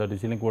maintain the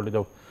DC link voltage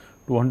of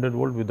 200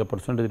 volt with the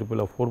percentage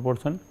ripple of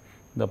 4%.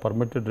 The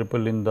permitted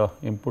ripple in the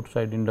input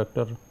side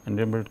inductor and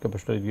intermediate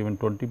capacitor is given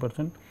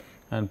 20%,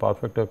 and power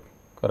factor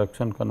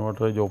correction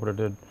converter is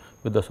operated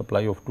with the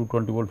supply of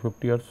 220 volt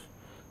 50 hertz,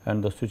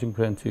 and the switching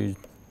frequency is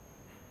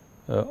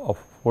of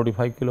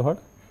 45 kilohertz,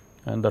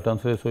 and the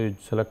turns ratio is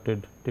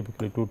selected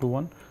typically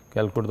 2:1.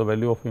 Calculate the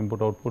value of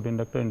input output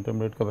inductor,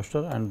 intermediate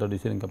capacitor, and the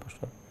DC link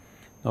capacitor.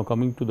 Now,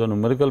 coming to the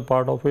numerical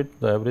part of it,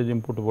 the average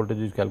input voltage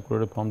is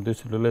calculated from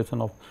this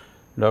relation of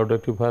diode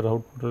rectifier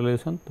output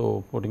relation.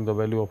 So, putting the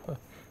value of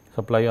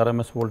supply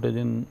RMS voltage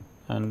in,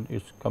 and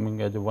it is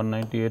coming as a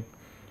 198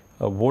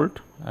 volt,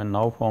 and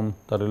now from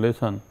the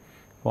relation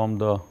from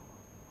the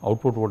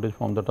output voltage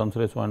from the turns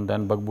ratio and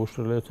then buck boost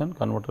relation,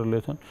 converter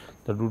relation,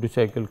 the duty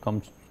cycle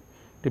comes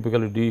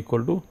typically D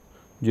equal to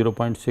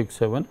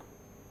 0.67,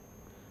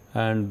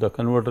 and the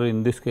converter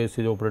in this case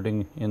is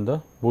operating in the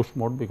boost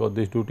mode because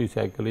this duty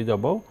cycle is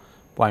above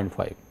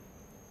 0.5.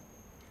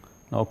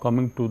 Now,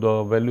 coming to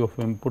the value of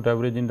input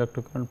average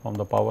inductor current from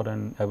the power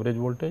and average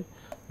voltage,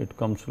 it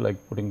comes like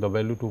putting the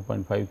value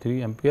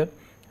 2.53 ampere,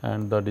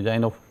 and the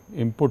design of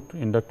input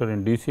inductor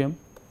in DCM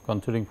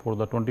considering for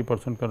the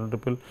 20% current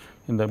ripple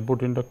in the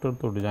input inductor.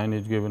 So, design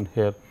is given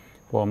here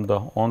from the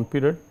on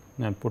period,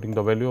 and putting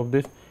the value of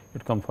this,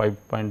 it comes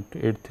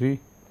 5.83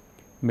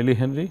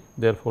 millihenry.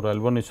 Therefore,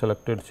 L1 is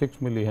selected 6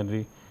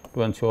 millihenry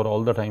to ensure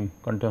all the time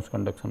continuous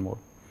conduction mode,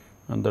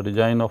 and the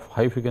design of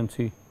high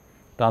frequency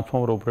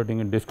transformer operating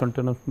in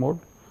discontinuous mode.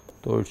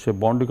 So, it is a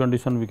boundary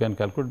condition we can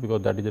calculate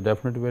because that is a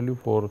definite value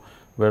for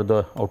where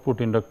the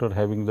output inductor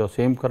having the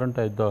same current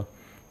as the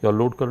your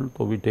load current.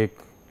 So, we take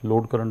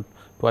load current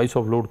twice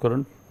of load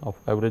current of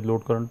average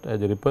load current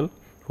as a ripple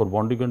for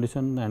boundary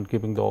condition, and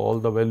keeping the all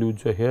the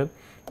values here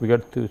we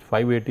get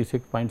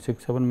 586.67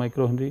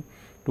 microhenry.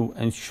 To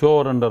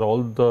ensure under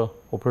all the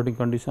operating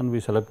condition we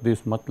select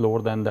this much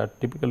lower than that,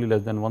 typically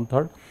less than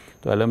 1/3.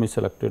 So, LM is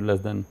selected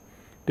less than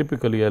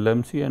typically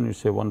LMC, and it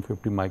is a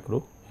 150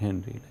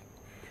 microhenry.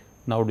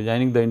 Now,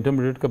 designing the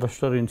intermediate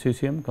capacitor in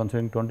CCM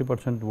considering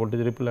 20%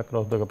 voltage ripple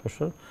across the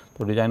capacitor.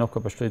 So, design of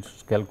capacitor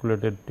is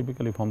calculated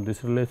typically from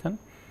this relation,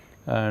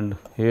 and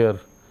here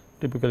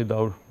typically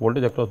the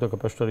voltage across the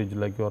capacitor is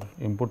like your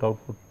input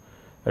output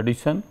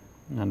addition,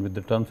 and with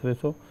the turns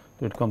ratio.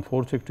 So, it comes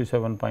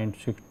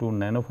 467.62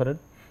 nanofarad.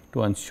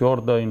 To ensure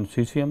the in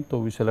CCM, so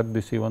we select the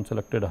C1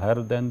 selected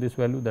higher than this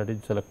value, that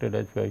is selected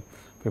as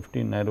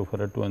 15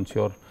 nanofarad to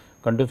ensure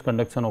continuous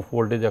conduction of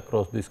voltage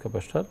across this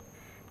capacitor.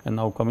 And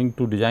now, coming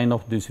to design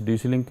of this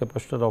DC link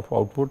capacitor of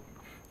output.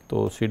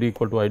 So, CD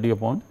equal to ID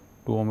upon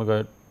 2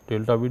 omega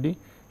delta VD,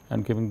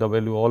 and keeping the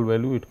value all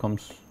value, it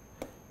comes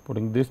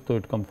putting this. So,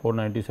 it comes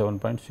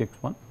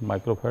 497.61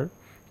 microfarad,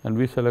 and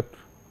we select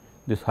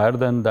this higher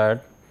than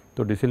that.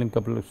 So, DC link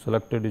capacitor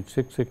selected is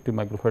 660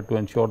 microfarad to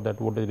ensure that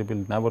voltage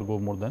ripple never go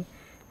more than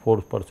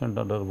 4%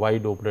 under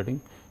wide operating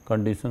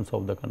conditions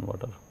of the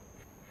converter.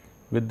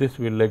 With this,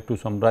 we would like to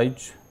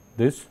summarize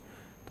this.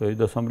 So, is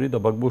the summary, the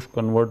buck boost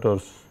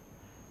converters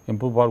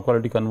improved power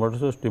quality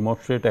converters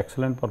demonstrate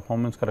excellent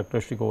performance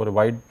characteristic over a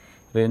wide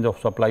range of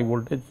supply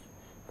voltage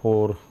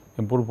for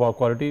improved power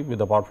quality with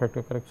the power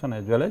factor correction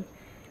as well as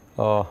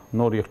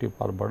no reactive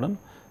power burden,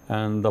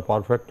 and the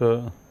power factor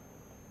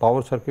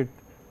power circuit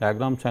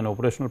diagrams and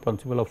operational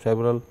principle of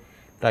several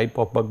type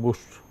of buck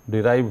boost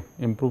derive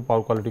improved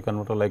power quality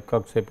converter like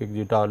Kux, Epic,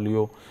 Zeta,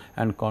 Leo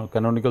and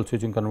canonical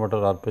switching converter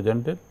are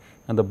presented,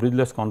 and the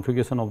bridgeless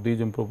configuration of these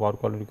improved power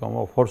quality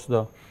offers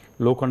the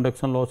low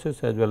conduction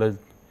losses as well as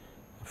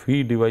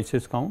feed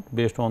devices count.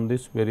 Based on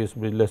this, various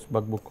bridgeless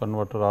buck boost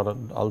converter are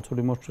also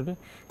demonstrated.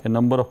 A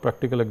number of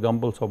practical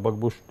examples of buck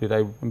boost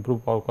derived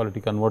improved power quality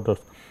converters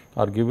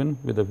are given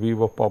with a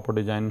view of proper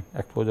design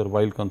exposure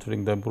while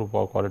considering the improved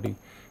power quality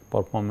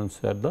performance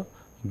at the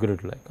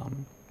grid like.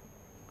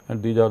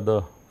 And these are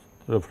the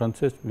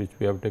references which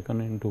we have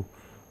taken into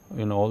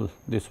all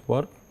this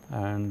work,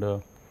 and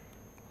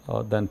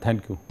then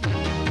thank you.